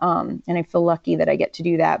 And I feel lucky that I get to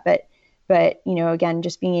do that. But again,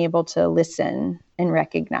 just being able to listen and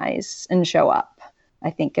recognize and show up,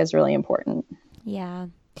 I think is really important. Yeah.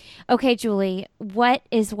 Okay, Julie, what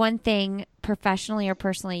is one thing professionally or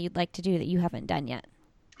personally you'd like to do that you haven't done yet?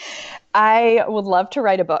 I would love to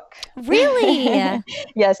write a book. Really?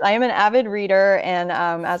 Yes, I am an avid reader. And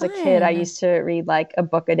as a kid, I used to read like a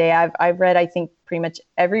book a day. I've read, I think, pretty much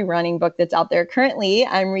every running book that's out there. Currently,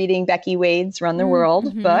 I'm reading Becky Wade's Run the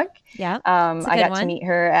World book. Yeah, I got to meet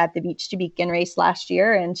her at the Beach to Beacon race last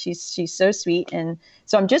year, and she's so sweet. And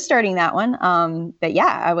so I'm just starting that one. But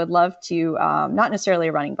yeah, I would love to, not necessarily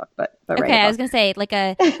a running book, but write a book. I was going to say like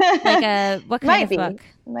a what kind of book?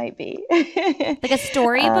 Might be. Like a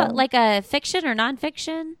story book, like a fiction or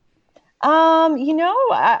nonfiction?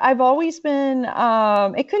 I've always been,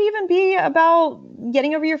 it could even be about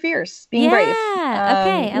getting over your fears, being brave.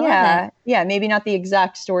 Okay. I love that. Yeah. Maybe not the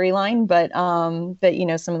exact storyline, but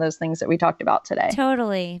some of those things that we talked about today.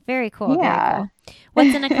 Totally. Very cool. Yeah. Very cool.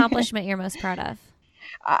 What's an accomplishment you're most proud of?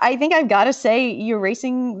 I think I've got to say you're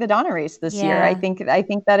racing the Donna race this year. I think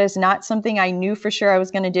that is not something I knew for sure I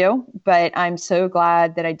was going to do, but I'm so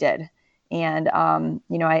glad that I did. And,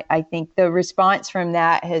 I think the response from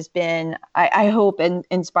that has been, I hope,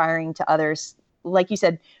 inspiring to others. Like you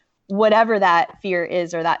said, whatever that fear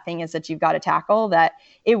is or that thing is that you've got to tackle, that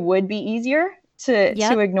it would be easier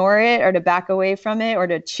to ignore it or to back away from it or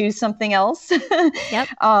to choose something else. Yep.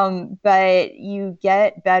 But you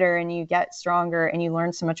get better and you get stronger and you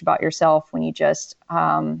learn so much about yourself when you just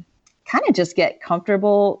kind of just get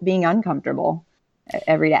comfortable being uncomfortable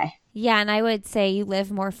every day. Yeah. And I would say you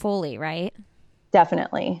live more fully, right?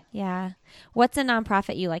 Definitely. Yeah. What's a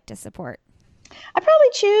nonprofit you like to support? I probably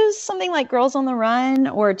choose something like Girls on the Run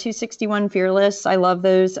or 261 Fearless. I love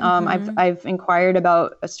those. I've inquired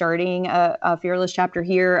about starting a Fearless chapter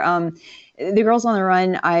here. The Girls on the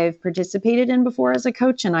Run I've participated in before as a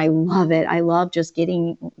coach, and I love it. I love just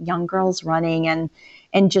getting young girls running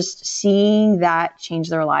and just seeing that change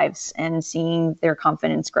their lives and seeing their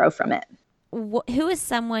confidence grow from it. Who is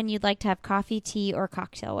someone you'd like to have coffee, tea, or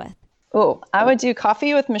cocktail with? Oh, I would do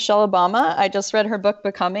coffee with Michelle Obama. I just read her book,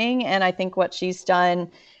 Becoming, and I think what she's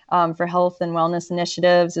done for health and wellness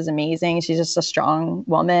initiatives is amazing. She's just a strong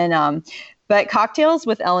woman. But cocktails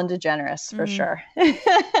with Ellen DeGeneres for sure.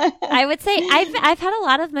 I would say I've had a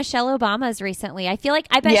lot of Michelle Obamas recently. I bet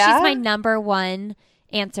she's my number one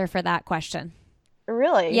answer for that question.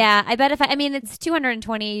 Really? Yeah, I bet I mean, it's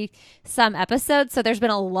 220 some episodes, so there's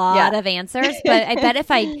been a lot Yeah. of answers, but I bet if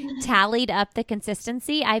I tallied up the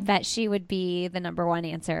consistency, I bet she would be the number one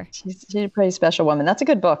answer. She's a pretty special woman. That's a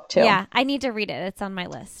good book too. Yeah, I need to read it. It's on my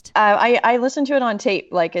list. I listened to it on tape.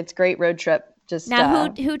 Like it's great road trip. Just Now,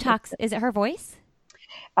 who talks? Is it her voice?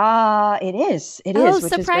 it is. It Oh, is,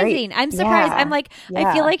 which is surprising. great. I'm surprised. Yeah. I'm like, I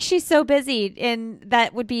feel Yeah. like she's so busy and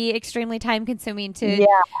that would be extremely time consuming to, Yeah.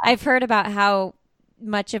 I've heard about how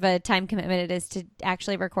much of a time commitment it is to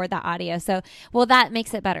actually record that audio. So, well, that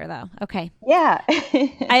makes it better though. Okay. Yeah.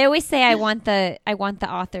 I always say I want the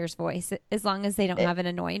author's voice as long as they don't have an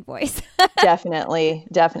annoying voice. Definitely.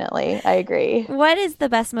 Definitely. I agree. What is the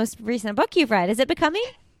best, most recent book you've read? Is it Becoming?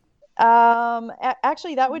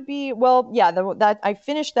 Actually, that would be, well, yeah, that I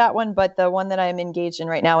finished that one, but the one that I'm engaged in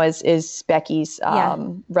right now is Becky's, Yeah.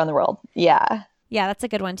 Run the World. Yeah. Yeah, that's a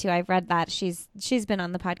good one too. I've read that. She's been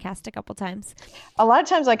on the podcast a couple times. A lot of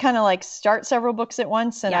times I kind of like start several books at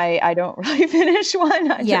once and Yeah. I don't really finish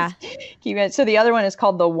one. I Yeah. just keep it. So the other one is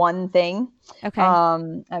called The One Thing. Okay.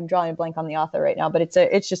 I'm drawing a blank on the author right now, but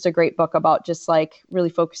it's just a great book about just like really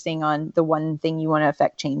focusing on the one thing you want to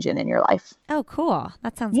affect change in your life. Oh, cool.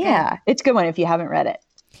 That sounds good. Yeah. It's a good one if you haven't read it.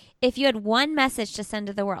 If you had one message to send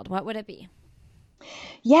to the world, what would it be?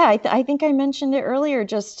 Yeah, I think I mentioned it earlier.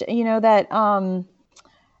 Just that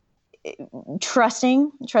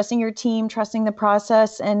trusting your team, trusting the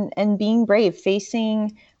process, and being brave,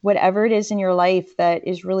 facing whatever it is in your life that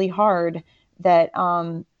is really hard. That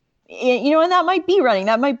and that might be running,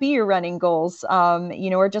 that might be your running goals.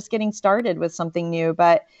 Or just getting started with something new,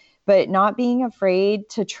 but not being afraid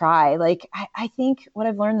to try. Like I think what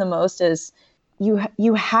I've learned the most is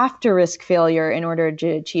you have to risk failure in order to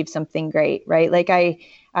achieve something great, right? Like I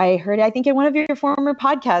heard, I think in one of your former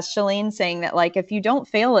podcasts, Shalane saying that like, if you don't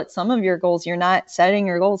fail at some of your goals, you're not setting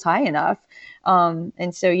your goals high enough.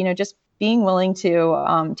 And so, just being willing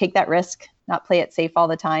to take that risk, not play it safe all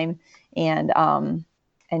the time, and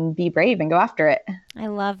be brave and go after it. I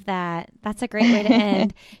love that. That's a great way to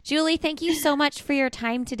end. Julie, thank you so much for your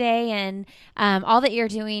time today and all that you're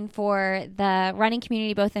doing for the running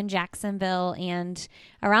community, both in Jacksonville and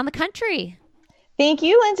around the country. Thank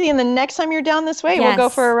you, Lindsay. And the next time you're down this way, Yes. we'll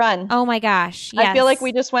go for a run. Oh my gosh. Yes. I feel like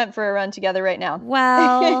we just went for a run together right now.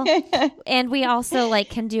 Well, and we also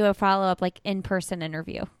can do a follow-up in-person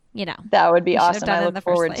interview, That would be We should have awesome. done I it in look the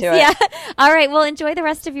first forward place. to it. Yeah. All right. Well, enjoy the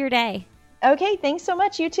rest of your day. Okay. Thanks so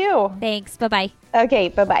much. You too. Thanks. Bye-bye. Okay.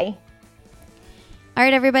 Bye-bye. All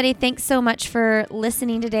right, everybody. Thanks so much for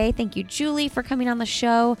listening today. Thank you, Julie, for coming on the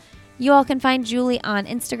show. You all can find Julie on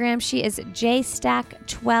Instagram. She is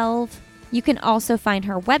jstack12. You can also find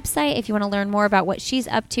her website if you want to learn more about what she's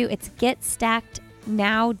up to. It's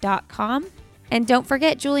getstackednow.com. And don't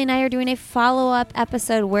forget, Julie and I are doing a follow-up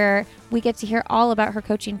episode where we get to hear all about her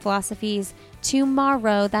coaching philosophies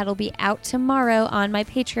tomorrow. That'll be out tomorrow on my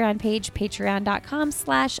Patreon page,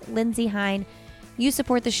 patreon.com/Lindsay Hein. You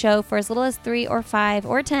support the show for as little as $3 or $5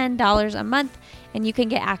 or $10 a month, and you can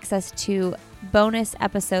get access to bonus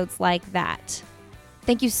episodes like that.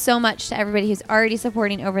 Thank you so much to everybody who's already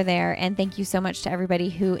supporting over there, and thank you so much to everybody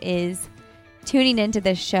who is tuning into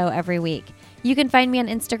this show every week. You can find me on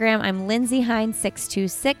Instagram. I'm Lindsay Hein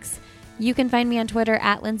 626. You can find me on Twitter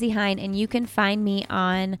at Lindsay Hein, and you can find me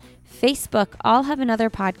on Facebook. I'll have another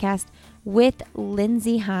podcast with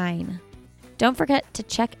Lindsay Hein. Don't forget to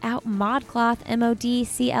check out ModCloth,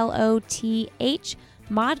 MODCLOTH,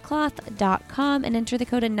 modcloth.com, and enter the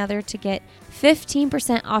code ANOTHER to get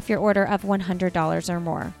 15% off your order of $100 or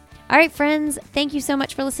more. All right, friends, thank you so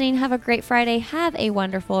much for listening. Have a great Friday. Have a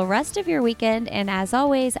wonderful rest of your weekend. And as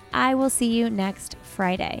always, I will see you next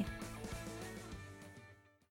Friday.